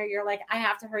chaos in there. You're like, I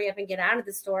have to hurry up and get out of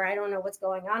the store. I don't know what's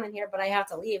going on in here, but I have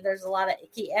to leave. There's a lot of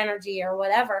icky energy or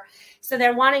whatever. So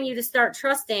they're wanting you to start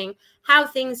trusting how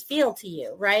things feel to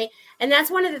you, right? And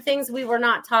that's one of the things we were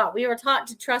not taught. We were taught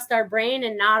to trust our brain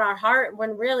and not our heart,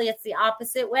 when really it's the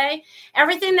opposite way.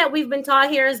 Everything that we've been taught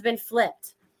here has been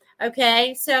flipped.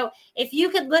 Okay, so if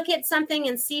you could look at something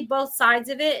and see both sides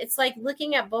of it, it's like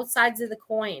looking at both sides of the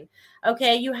coin.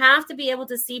 Okay, you have to be able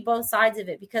to see both sides of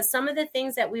it, because some of the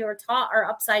things that we were taught are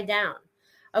upside down.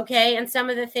 Okay, and some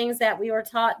of the things that we were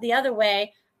taught the other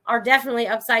way are definitely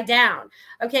upside down.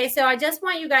 Okay, so I just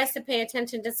want you guys to pay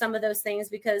attention to some of those things,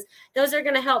 because those are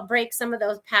going to help break some of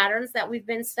those patterns that we've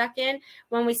been stuck in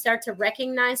when we start to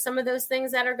recognize some of those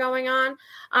things that are going on.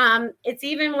 It's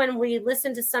even when we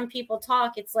listen to some people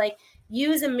talk, it's like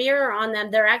use a mirror on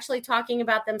them. They're actually talking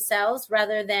about themselves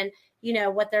rather than,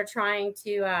 what they're trying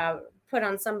to put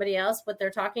on somebody else, what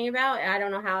they're talking about. I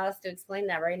don't know how else to explain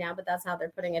that right now, but that's how they're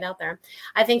putting it out there.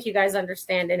 I think you guys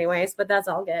understand anyways, but that's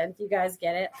all good. You guys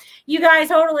get it. You guys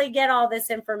totally get all this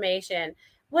information.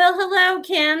 Well, hello,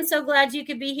 Kim. So glad you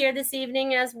could be here this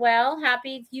evening as well.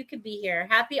 Happy you could be here.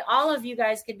 Happy all of you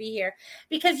guys could be here,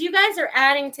 because you guys are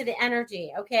adding to the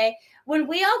energy, okay? when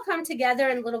we all come together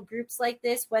in little groups like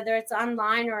this, whether it's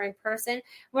online or in person,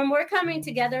 when we're coming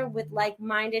together with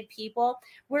like-minded people,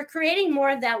 we're creating more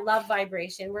of that love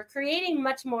vibration. We're creating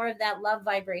much more of that love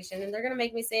vibration. And they're going to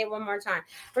make me say it one more time.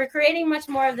 We're creating much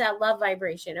more of that love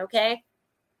vibration, okay?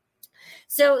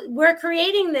 So we're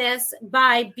creating this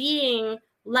by being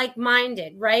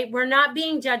like-minded, right? We're not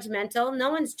being judgmental. No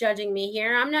one's judging me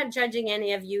here. I'm not judging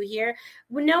any of you here.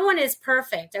 No one is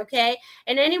perfect, okay?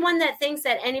 And anyone that thinks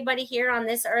that anybody here on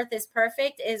this earth is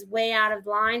perfect is way out of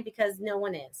line, because no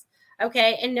one is,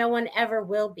 okay? And no one ever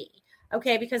will be,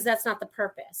 okay? Because that's not the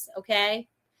purpose, okay?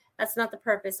 That's not the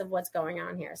purpose of what's going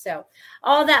on here.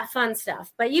 all that fun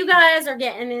stuff. But you guys are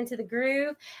getting into the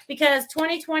groove, because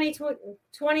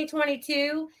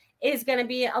 2022 is going to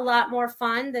be a lot more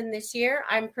fun than this year.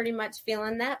 I'm pretty much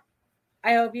feeling that.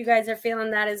 I hope you guys are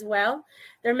feeling that as well.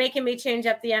 They're making me change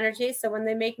up the energy. So when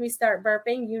they make me start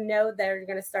burping, they're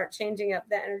going to start changing up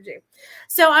the energy.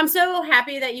 So I'm so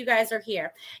happy that you guys are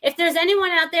here. If there's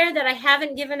anyone out there that I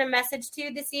haven't given a message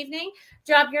to this evening,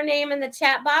 drop your name in the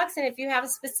chat box. And if you have a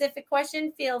specific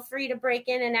question, feel free to break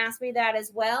in and ask me that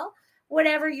as well.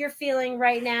 Whatever you're feeling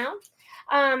right now.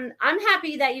 I'm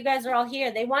happy that you guys are all here.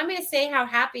 They want me to say how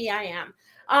happy I am.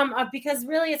 Because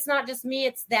really it's not just me,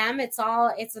 it's them. It's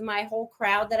my whole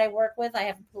crowd that I work with. I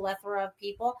have a plethora of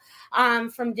people,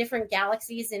 from different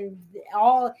galaxies and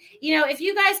all, if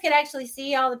you guys could actually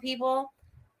see all the people,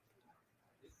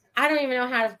 I don't even know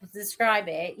how to describe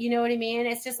it. You know what I mean?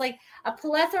 It's just like a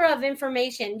plethora of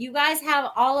information. You guys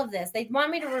have all of this. They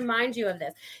want me to remind you of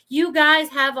this. You guys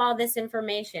have all this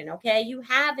information. Okay. You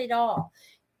have it all.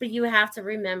 But you have to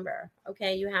remember,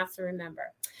 okay? You have to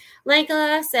remember.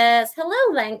 Lenka says,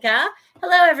 hello, Lenka.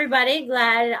 Hello, everybody.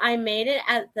 Glad I made it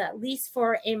at least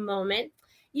for a moment.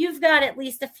 You've got at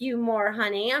least a few more,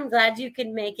 honey. I'm glad you could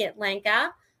make it,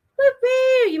 Lenka.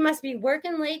 Woo-hoo! You must be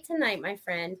working late tonight, my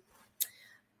friend.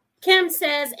 Kim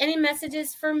says, any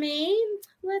messages for me?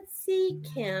 Let's see,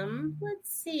 Kim.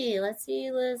 Let's see.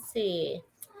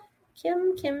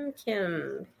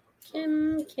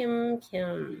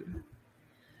 Kim.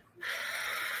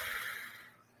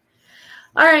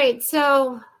 All right,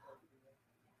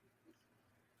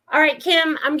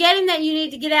 Kim, I'm getting that you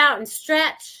need to get out and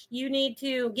stretch. You need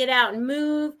to get out and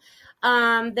move.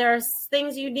 There's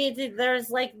things you need to, there's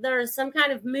some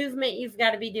kind of movement you've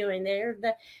got to be doing there.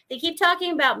 They keep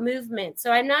talking about movement.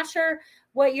 So I'm not sure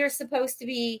what you're supposed to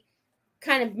be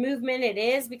kind of movement it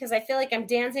is, because I feel like I'm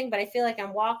dancing, but I feel like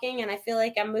I'm walking and I feel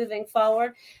like I'm moving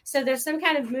forward. So there's some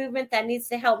kind of movement that needs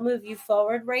to help move you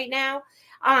forward right now.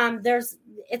 There's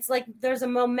a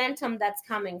momentum that's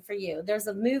coming for you. There's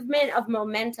a movement of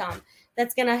momentum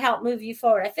that's going to help move you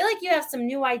forward. I feel like you have some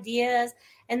new ideas,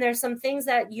 and there's some things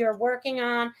that you're working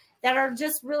on that are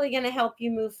just really going to help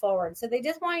you move forward. So they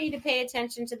just want you to pay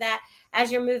attention to that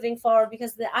as you're moving forward,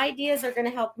 because the ideas are going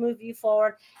to help move you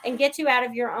forward and get you out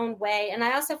of your own way. And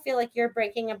I also feel like you're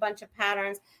breaking a bunch of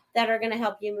patterns that are going to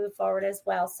help you move forward as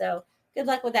well. So good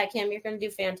luck with that, Kim. You're going to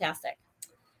do fantastic.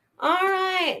 All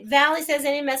right. Valley says,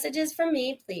 any messages from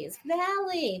me, please?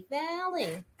 Valley.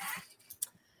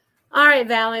 All right,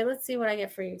 Valley. Let's see what I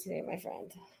get for you today, my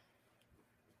friend.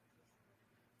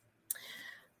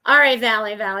 All right,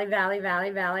 Valley.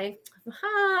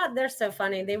 They're so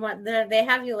funny. They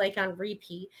have you like on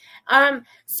repeat.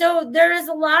 So there is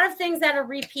a lot of things that are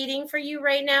repeating for you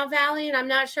right now, Valley, and I'm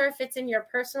not sure if it's in your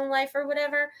personal life or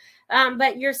whatever,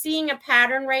 but you're seeing a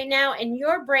pattern right now and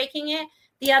you're breaking it.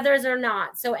 The others are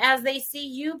not. So as they see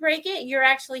you break it, you're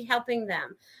actually helping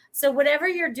them. So whatever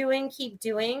you're doing, keep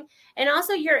doing. And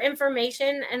also your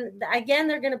information. And again,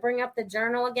 they're going to bring up the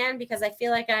journal again, because I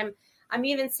feel like I'm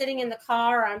even sitting in the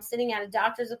car, or I'm sitting at a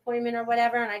doctor's appointment or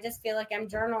whatever, and I just feel like I'm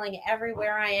journaling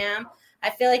everywhere I am.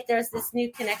 I feel like there's this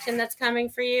new connection that's coming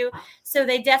for you. So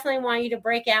they definitely want you to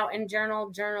break out and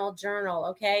journal,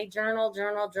 okay? Journal.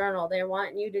 They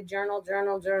want you to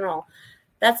journal.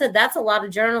 That's a lot of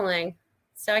journaling.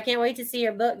 So I can't wait to see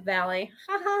your book, Valley.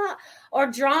 Or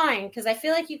drawing, because I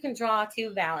feel like you can draw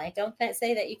too, Valley. Don't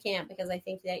say that you can't, because I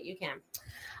think that you can.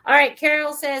 All right,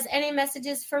 Carol says, any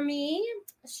messages for me?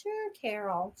 Sure,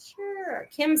 Carol. Sure.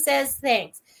 Kim says,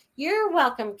 thanks. You're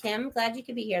welcome, Kim. Glad you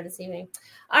could be here this evening.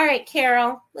 All right,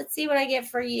 Carol. Let's see what I get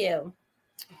for you.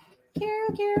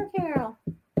 Carol.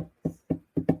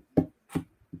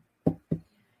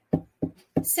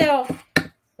 So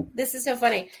this is so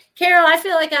funny. Carol, I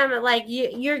feel like I'm like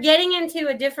you're getting into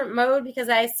a different mode, because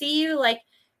I see you like,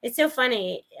 it's so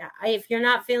funny. if you're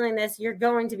not feeling this, you're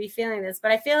going to be feeling this.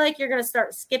 But I feel like you're going to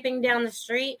start skipping down the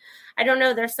street. I don't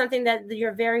know. There's something that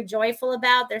you're very joyful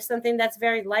about. There's something that's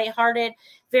very lighthearted,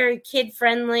 very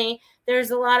kid-friendly.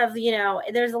 There's a lot of,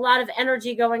 there's a lot of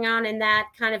energy going on in that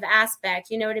kind of aspect.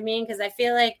 You know what I mean? Because I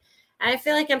feel like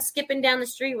I'm skipping down the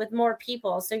street with more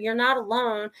people. So you're not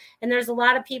alone, and there's a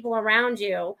lot of people around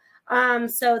you.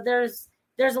 So there's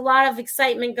a lot of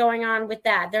excitement going on with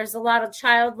that. There's a lot of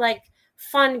childlike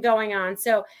fun going on.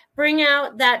 So bring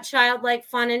out that childlike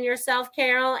fun in yourself,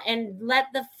 Carol, and let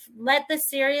the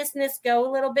seriousness go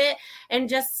a little bit. And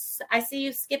just, I see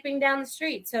you skipping down the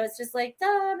street. So it's just like, da,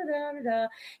 da, da,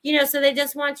 da. So they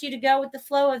just want you to go with the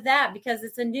flow of that, because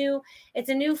it's a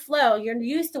new flow. You're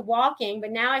used to walking, but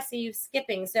now I see you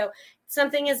skipping. So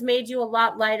something has made you a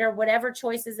lot lighter. Whatever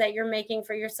choices that you're making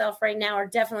for yourself right now are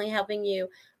definitely helping you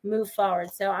move forward.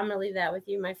 So I'm going to leave that with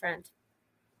you, my friend.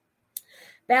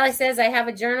 Valley says, I have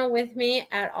a journal with me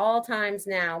at all times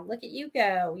now. Look at you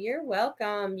go. You're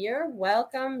welcome. You're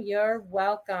welcome. You're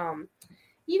welcome.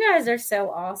 You guys are so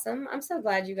awesome. I'm so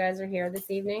glad you guys are here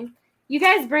this evening. You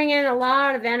guys bring in a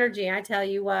lot of energy. I tell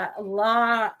you what, a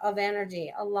lot of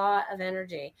energy.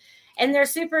 And they're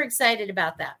super excited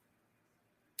about that.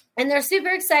 And they're super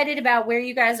excited about where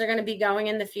you guys are going to be going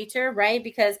in the future, right?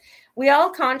 Because we all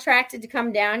contracted to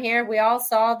come down here. We all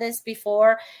saw this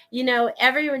before.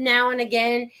 Every now and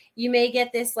again, you may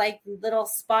get this like little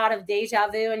spot of deja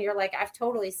vu, and you're like, I've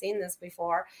totally seen this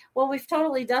before. Well, we've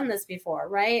totally done this before,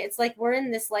 right? It's like we're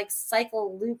in this like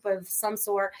cycle loop of some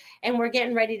sort, and we're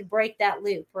getting ready to break that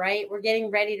loop, right? We're getting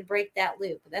ready to break that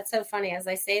loop. That's so funny. As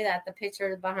I say that, the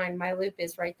picture behind my loop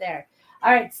is right there.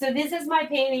 All right, so this is my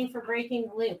painting for breaking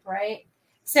the loop, right?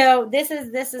 So this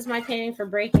is my painting for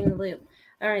breaking the loop.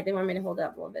 All right, they want me to hold it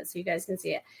up a little bit so you guys can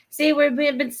see it. See, we've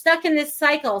been stuck in this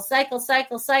cycle for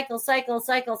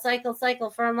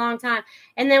a long time.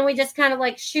 And then we just kind of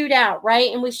like shoot out,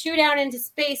 right? And we shoot out into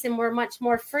space, and we're much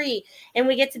more free. And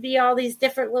we get to be all these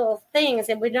different little things,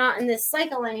 and we're not in this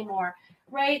cycle anymore,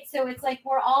 right? So it's like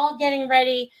we're all getting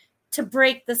ready to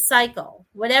break the cycle.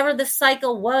 Whatever the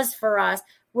cycle was for us,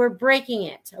 we're breaking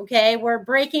it, okay? We're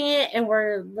breaking it, and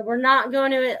we're not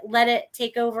going to let it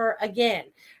take over again,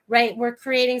 right? We're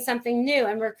creating something new,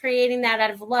 and we're creating that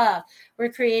out of love.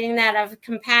 We're creating that out of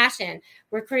compassion.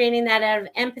 We're creating that out of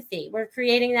empathy. We're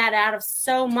creating that out of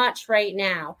so much right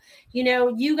now.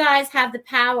 You guys have the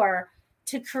power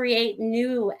to create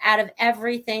new out of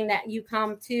everything that you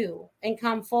come to and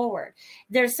come forward.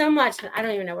 There's so much. I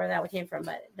don't even know where that came from,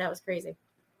 but that was crazy.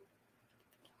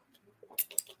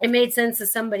 It made sense to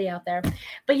somebody out there.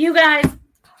 But you guys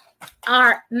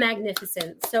are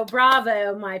magnificent. So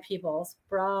bravo, my peoples.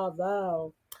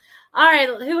 Bravo. All right,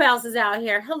 who else is out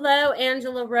here? Hello,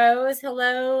 Angela Rose.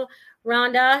 Hello,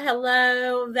 Rhonda.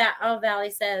 Hello.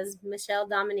 Valley says, Michelle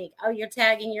Dominique. Oh, you're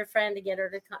tagging your friend to get her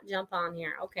to jump on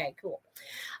here. Okay, cool.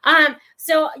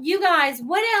 So you guys,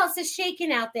 what else is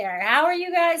shaking out there? How are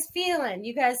you guys feeling?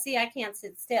 You guys see, I can't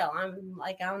sit still.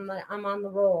 I'm on the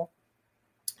roll.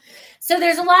 So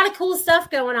there's a lot of cool stuff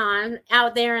going on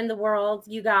out there in the world,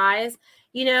 you guys.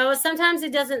 Sometimes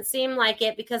it doesn't seem like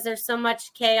it because there's so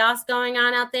much chaos going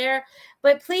on out there.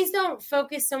 But please don't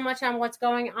focus so much on what's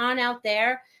going on out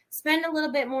there. Spend a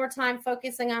little bit more time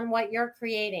focusing on what you're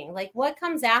creating, like what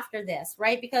comes after this,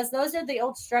 right? Because those are the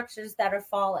old structures that are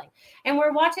falling. And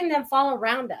we're watching them fall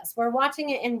around us. We're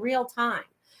watching it in real time.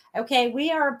 Okay,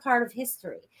 we are a part of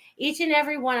history. Each and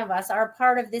every one of us are a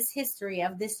part of this history,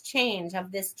 of this change,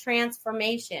 of this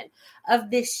transformation,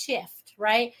 of this shift,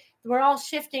 right? We're all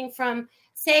shifting from,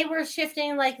 we're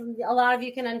shifting, like a lot of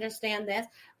you can understand this.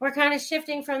 We're kind of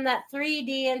shifting from that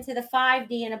 3D into the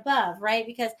 5D and above, right?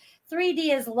 Because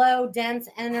 3D is low, dense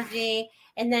energy.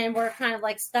 And then we're kind of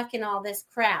like stuck in all this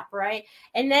crap, right?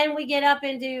 And then we get up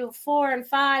into 4 and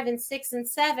 5 and 6 and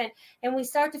 7, and we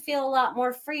start to feel a lot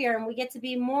more freer, and we get to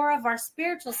be more of our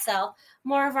spiritual self,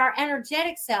 more of our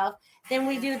energetic self than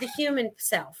we do the human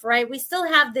self, right? We still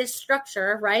have this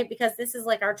structure, right? Because this is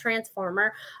like our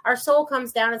transformer. Our soul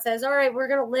comes down and says, all right, we're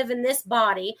going to live in this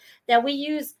body that we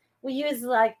use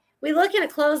like, we look in a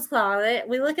clothes closet,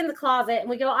 we look in the closet and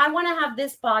we go, I want to have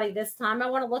this body this time. I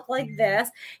want to look like this.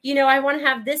 I want to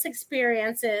have this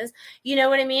experiences. You know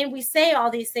what I mean? We say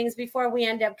all these things before we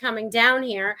end up coming down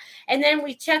here. And then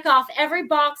we check off every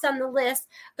box on the list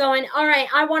going, all right,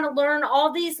 I want to learn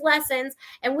all these lessons.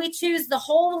 And we choose the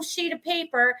whole sheet of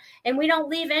paper and we don't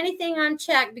leave anything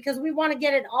unchecked because we want to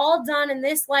get it all done in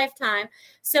this lifetime.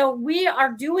 So we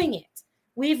are doing it.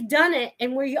 We've done it,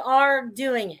 and we are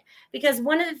doing it. Because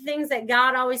one of the things that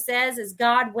God always says is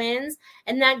God wins,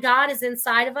 and that God is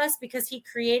inside of us because he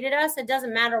created us. It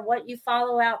doesn't matter what you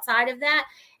follow outside of that.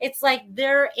 It's like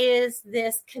there is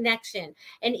this connection,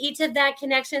 and each of that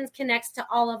connections connects to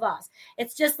all of us.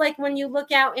 It's just like when you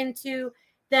look out into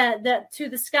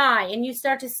the sky and you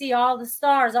start to see all the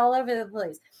stars all over the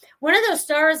place. One of those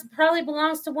stars probably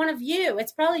belongs to one of you.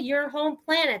 It's probably your home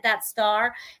planet, that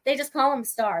star. They just call them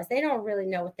stars. They don't really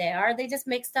know what they are. They just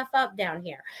make stuff up down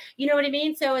here. You know what I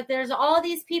mean? So if there's all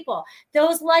these people,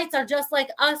 those lights are just like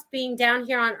us being down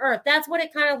here on Earth. That's what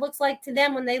it kind of looks like to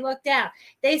them when they look down.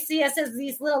 They see us as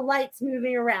these little lights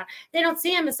moving around. They don't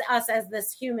see us as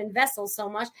this human vessel so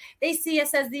much. They see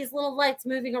us as these little lights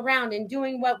moving around and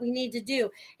doing what we need to do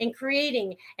and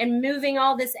creating and moving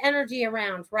all this energy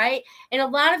around, right? And a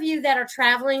lot of you that are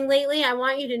traveling lately, I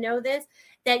want you to know this,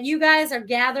 that you guys are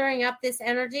gathering up this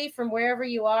energy from wherever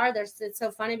you are. It's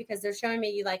so funny because they're showing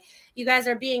me you guys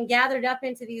are being gathered up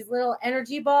into these little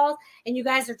energy balls, and you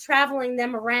guys are traveling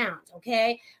them around,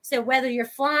 okay? So whether you're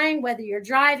flying, whether you're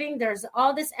driving, there's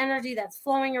all this energy that's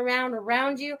flowing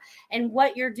around you and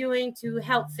what you're doing to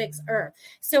help fix Earth.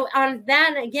 So on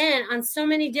that, again, on so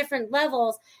many different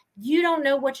levels, you don't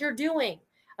know what you're doing.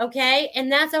 Okay.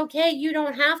 And that's okay. You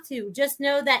don't have to. Just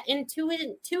know that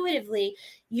intuitively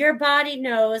your body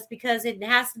knows because it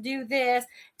has to do this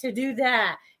to do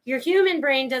that. Your human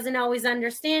brain doesn't always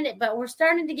understand it, but we're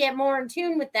starting to get more in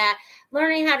tune with that,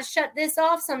 learning how to shut this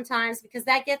off sometimes because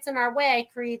that gets in our way,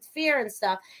 creates fear and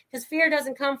stuff, because fear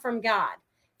doesn't come from God.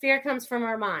 Fear comes from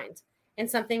our mind and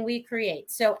something we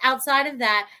create. So outside of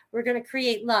that, we're going to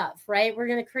create love, right? We're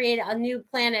going to create a new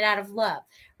planet out of love,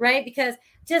 right? Because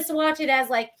just watch it as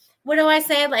like, what do I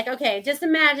say? Like, okay, just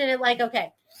imagine it like,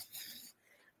 okay,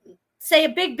 say a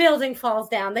big building falls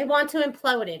down. They want to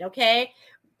implode it, okay?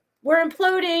 We're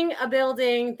imploding a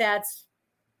building that's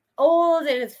old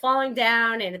and it's falling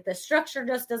down and the structure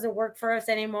just doesn't work for us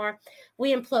anymore.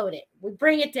 We implode it. We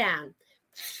bring it down.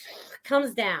 It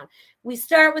comes down. We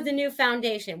start with a new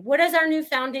foundation. What does our new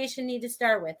foundation need to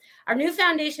start with? Our new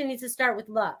foundation needs to start with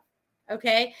love.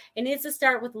 Okay, it needs to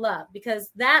start with love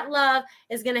because that love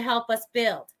is going to help us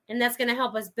build, and that's going to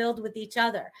help us build with each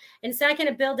other. And it's not going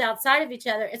to build outside of each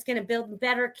other. It's going to build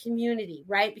better community,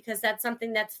 right? Because that's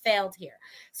something that's failed here.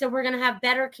 So we're going to have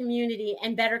better community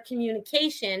and better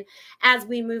communication as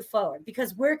we move forward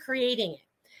because we're creating it.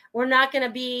 We're not going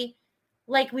to be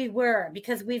like we were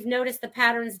because we've noticed the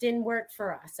patterns didn't work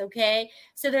for us, okay?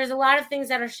 So there's a lot of things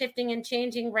that are shifting and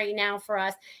changing right now for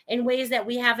us in ways that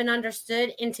we haven't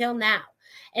understood until now.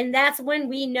 And that's when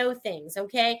we know things,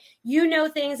 okay? You know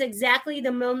things exactly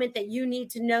the moment that you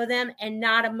need to know them and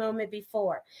not a moment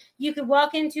before. You could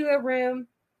walk into a room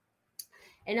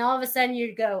and all of a sudden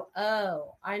you'd go,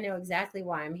 oh, I know exactly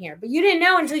why I'm here. But you didn't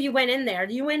know until you went in there.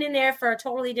 You went in there for a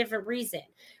totally different reason,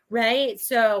 right?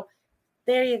 So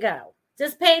there you go.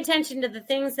 Just pay attention to the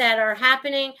things that are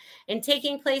happening and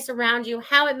taking place around you,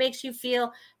 how it makes you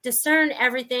feel, discern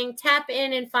everything, tap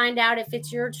in and find out if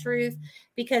it's your truth,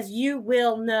 because you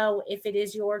will know if it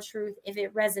is your truth, if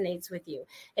it resonates with you.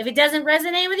 If it doesn't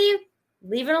resonate with you,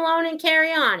 leave it alone and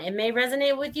carry on. It may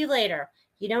resonate with you later.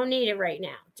 You don't need it right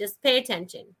now. Just pay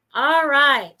attention. All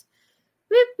right.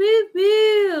 Woo, woo,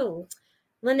 woo.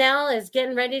 Linnell is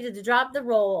getting ready to drop the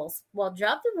rolls. Well,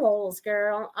 drop the rolls,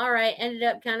 girl. All right. Ended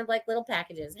up kind of like little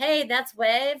packages. Hey, that's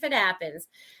way if it happens.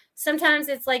 Sometimes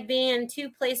it's like being in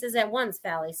two places at once,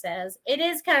 Valley says. It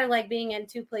is kind of like being in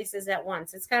two places at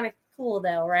once. It's kind of cool,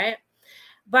 though, right?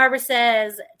 Barbara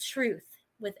says, truth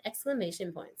with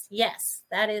exclamation points. Yes,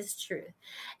 that is truth.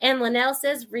 And Linnell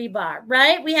says rebar,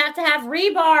 right? We have to have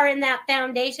rebar in that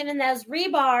foundation, and those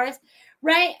rebars,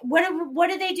 right? What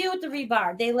do they do with the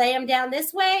rebar? They lay them down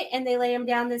this way and they lay them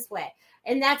down this way.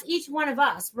 And that's each one of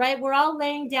us, right? We're all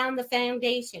laying down the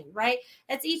foundation, right?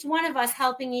 That's each one of us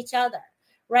helping each other,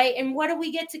 right? And what do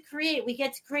we get to create? We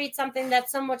get to create something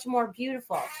that's so much more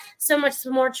beautiful, so much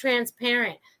more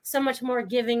transparent, so much more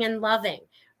giving and loving,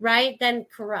 right? Than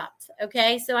corrupt.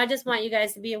 Okay. So I just want you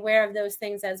guys to be aware of those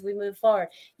things as we move forward.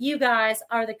 You guys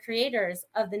are the creators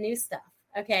of the new stuff.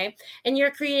 Okay. And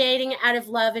you're creating out of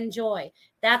love and joy.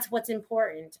 That's what's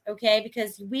important. Okay.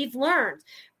 Because we've learned,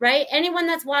 right? Anyone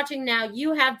that's watching now,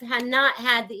 you have not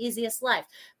had the easiest life.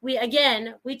 We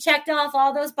checked off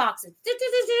all those boxes.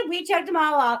 We checked them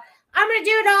all off. I'm going to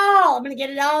do it all. I'm going to get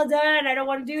it all done. I don't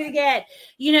want to do it again.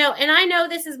 And I know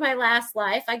this is my last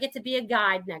life. I get to be a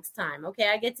guide next time. Okay.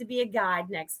 I get to be a guide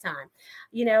next time.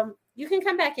 You can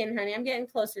come back in, honey. I'm getting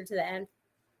closer to the end.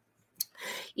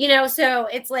 So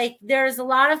it's like there's a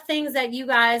lot of things that you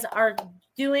guys are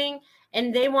doing,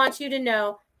 and they want you to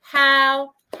know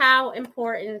how how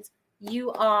important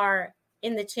you are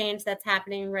in the change that's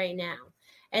happening right now.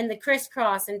 And the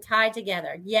crisscross and tie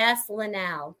together. Yes,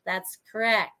 Linnell, that's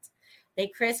correct. They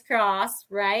crisscross,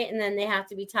 right? And then they have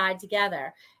to be tied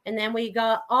together. And then we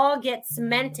all get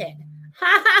cemented.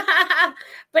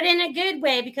 But in a good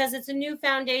way, because it's a new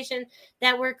foundation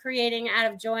that we're creating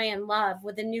out of joy and love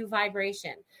with a new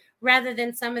vibration, rather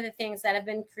than some of the things that have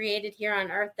been created here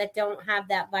on earth that don't have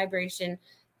that vibration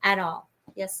at all.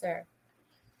 Yes, sir.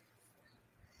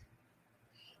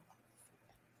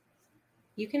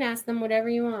 You can ask them whatever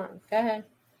you want. Go ahead.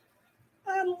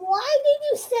 Why did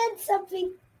you send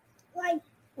something like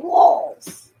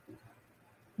rolls?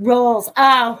 Rolls.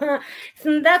 Oh,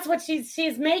 that's what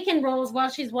she's making rolls while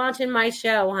she's watching my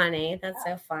show, honey. That's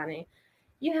so funny.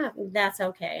 That's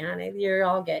okay, honey. You're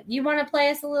all good. You want to play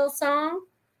us a little song?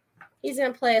 He's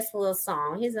going to play us a little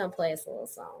song. Play us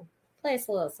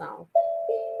a little song.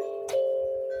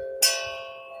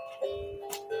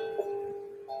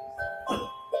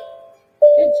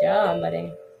 Good job,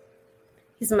 buddy.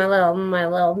 He's my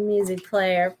little music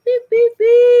player. Beep, beep,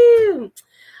 beep.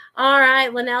 All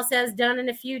right. Linnell says, done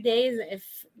a few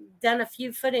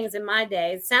footings in my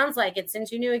day. It sounds like it,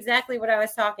 since you knew exactly what I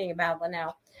was talking about,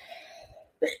 Linnell.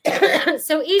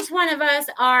 So each one of us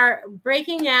are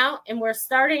breaking out and we're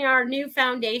starting our new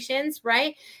foundations,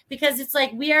 right? Because it's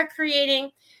like we are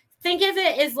creating. Think of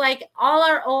it as like all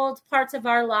our old parts of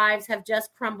our lives have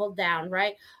just crumbled down,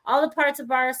 right? All the parts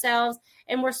of ourselves,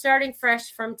 and we're starting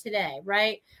fresh from today,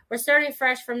 right? We're starting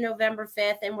fresh from November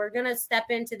 5th, and we're going to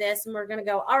step into this, and we're going to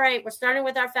go, all right, we're starting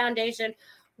with our foundation.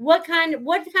 What kind of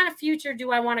future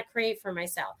do I want to create for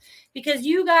myself? Because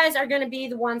you guys are going to be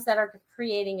the ones that are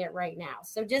creating it right now.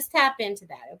 So just tap into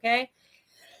that, okay?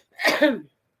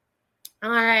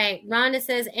 All right. Rhonda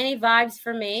says, any vibes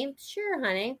for me? Sure,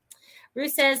 honey.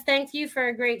 Ruth says, thank you for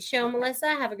a great show, Melissa.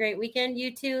 Have a great weekend.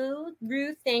 You too,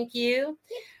 Ruth. Thank you.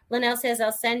 Linnell says,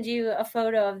 I'll send you a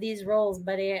photo of these rolls,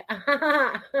 buddy.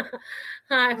 That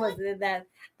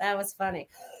was funny.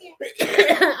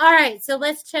 All right, so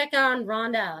let's check on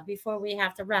Rhonda before we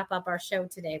have to wrap up our show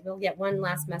today. We'll get one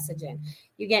last message in.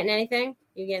 You getting anything?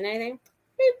 Beep,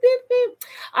 beep, beep.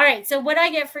 All right, so what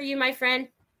I get for you, my friend.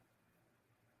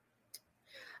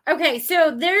 Okay,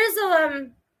 so there's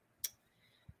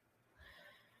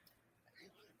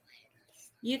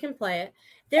you can play it.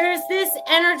 There's this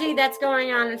energy that's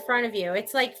going on in front of you.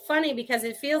 It's like funny because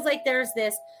it feels like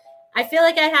I feel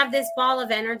like I have this ball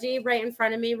of energy right in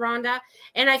front of me, Rhonda.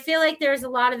 And I feel like there's a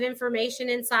lot of information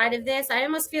inside of this. I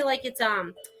almost feel like it's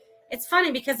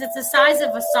funny because it's the size of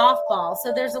a softball.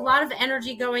 So there's a lot of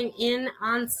energy going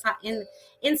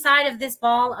inside of this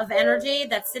ball of energy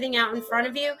that's sitting out in front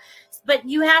of you. But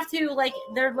you have to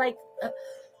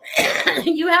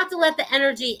you have to let the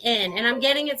energy in, and I'm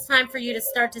getting it's time for you to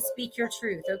start to speak your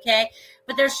truth, okay?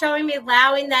 But they're showing me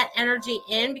allowing that energy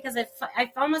in because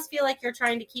I almost feel like you're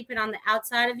trying to keep it on the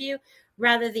outside of you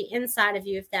rather the inside of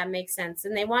you, if that makes sense.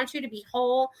 And they want you to be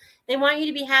whole. They want you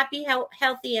to be happy,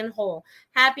 healthy, and whole.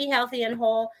 Happy, healthy, and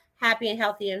whole. Happy and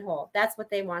healthy and whole. That's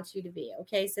what they want you to be,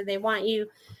 okay? So they want you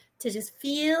to just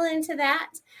feel into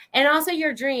that. And also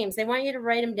your dreams. They want you to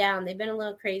write them down. They've been a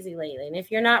little crazy lately. And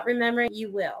if you're not remembering,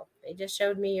 you will. They just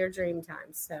showed me your dream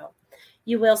times. So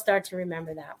you will start to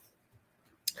remember that.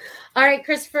 All right,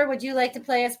 Christopher, would you like to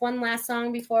play us one last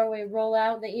song before we roll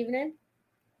out the evening?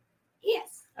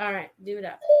 Yes. All right, do it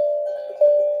up.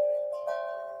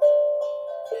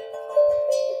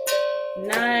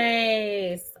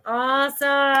 Nice.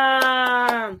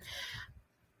 Awesome.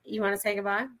 You want to say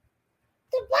goodbye?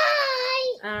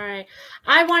 Goodbye. All right.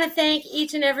 I want to thank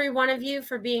each and every one of you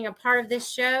for being a part of this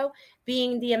show,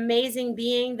 being the amazing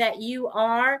being that you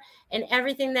are, and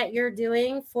everything that you're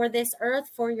doing for this earth,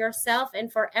 for yourself,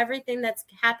 and for everything that's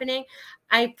happening.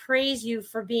 I praise you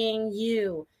for being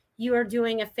you. You are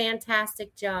doing a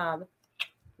fantastic job.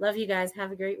 Love you guys.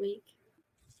 Have a great week.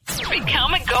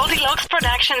 Become a Goldilocks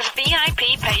Productions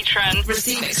VIP patron.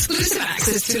 Receive exclusive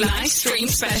access to live stream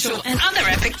special and other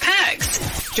epic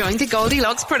perks. Join the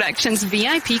Goldilocks Productions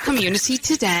VIP community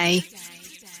today.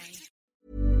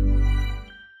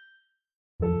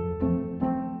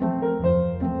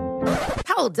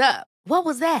 Hold up. What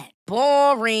was that?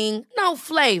 Boring. No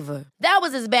flavor. That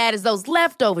was as bad as those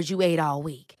leftovers you ate all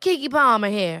week. Keke Palmer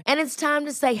here. And it's time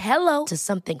to say hello to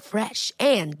something fresh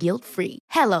and guilt-free.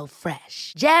 Hello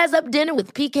Fresh. Jazz up dinner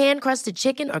with pecan-crusted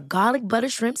chicken or garlic butter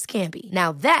shrimp scampi.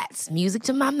 Now that's music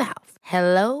to my mouth.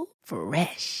 Hello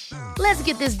Fresh. Let's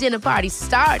get this dinner party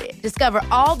started. Discover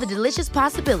all the delicious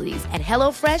possibilities at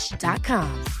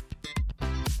HelloFresh.com.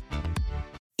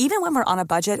 Even when we're on a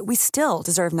budget, we still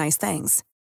deserve nice things.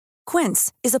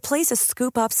 Quince is a place to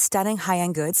scoop up stunning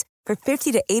high-end goods for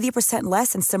 50 to 80%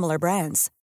 less than similar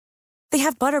brands. They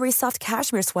have buttery soft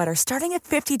cashmere sweaters starting at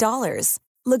 $50,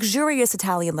 luxurious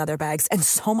Italian leather bags, and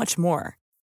so much more.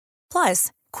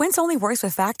 Plus, Quince only works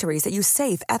with factories that use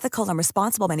safe, ethical, and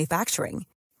responsible manufacturing.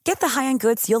 Get the high-end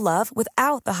goods you'll love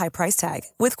without the high price tag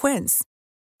with Quince.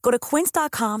 Go to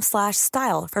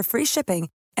quince.com/style for free shipping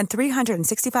and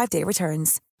 365-day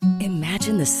returns.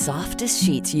 Imagine the softest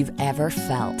sheets you've ever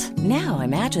felt. Now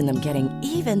imagine them getting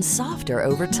even softer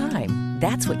over time.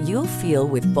 That's what you'll feel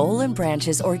with Boll &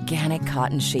 Branch's organic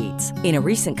cotton sheets. In a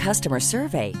recent customer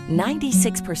survey,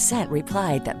 96%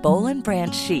 replied that Boll &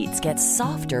 Branch sheets get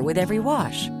softer with every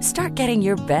wash. Start getting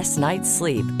your best night's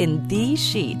sleep in these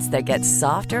sheets that get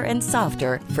softer and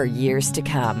softer for years to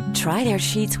come. Try their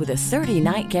sheets with a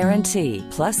 30-night guarantee.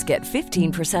 Plus, get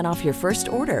 15% off your first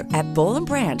order at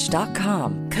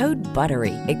bollandbranch.com. Code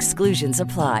BUTTERY. Exclusions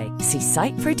apply. See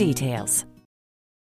site for details.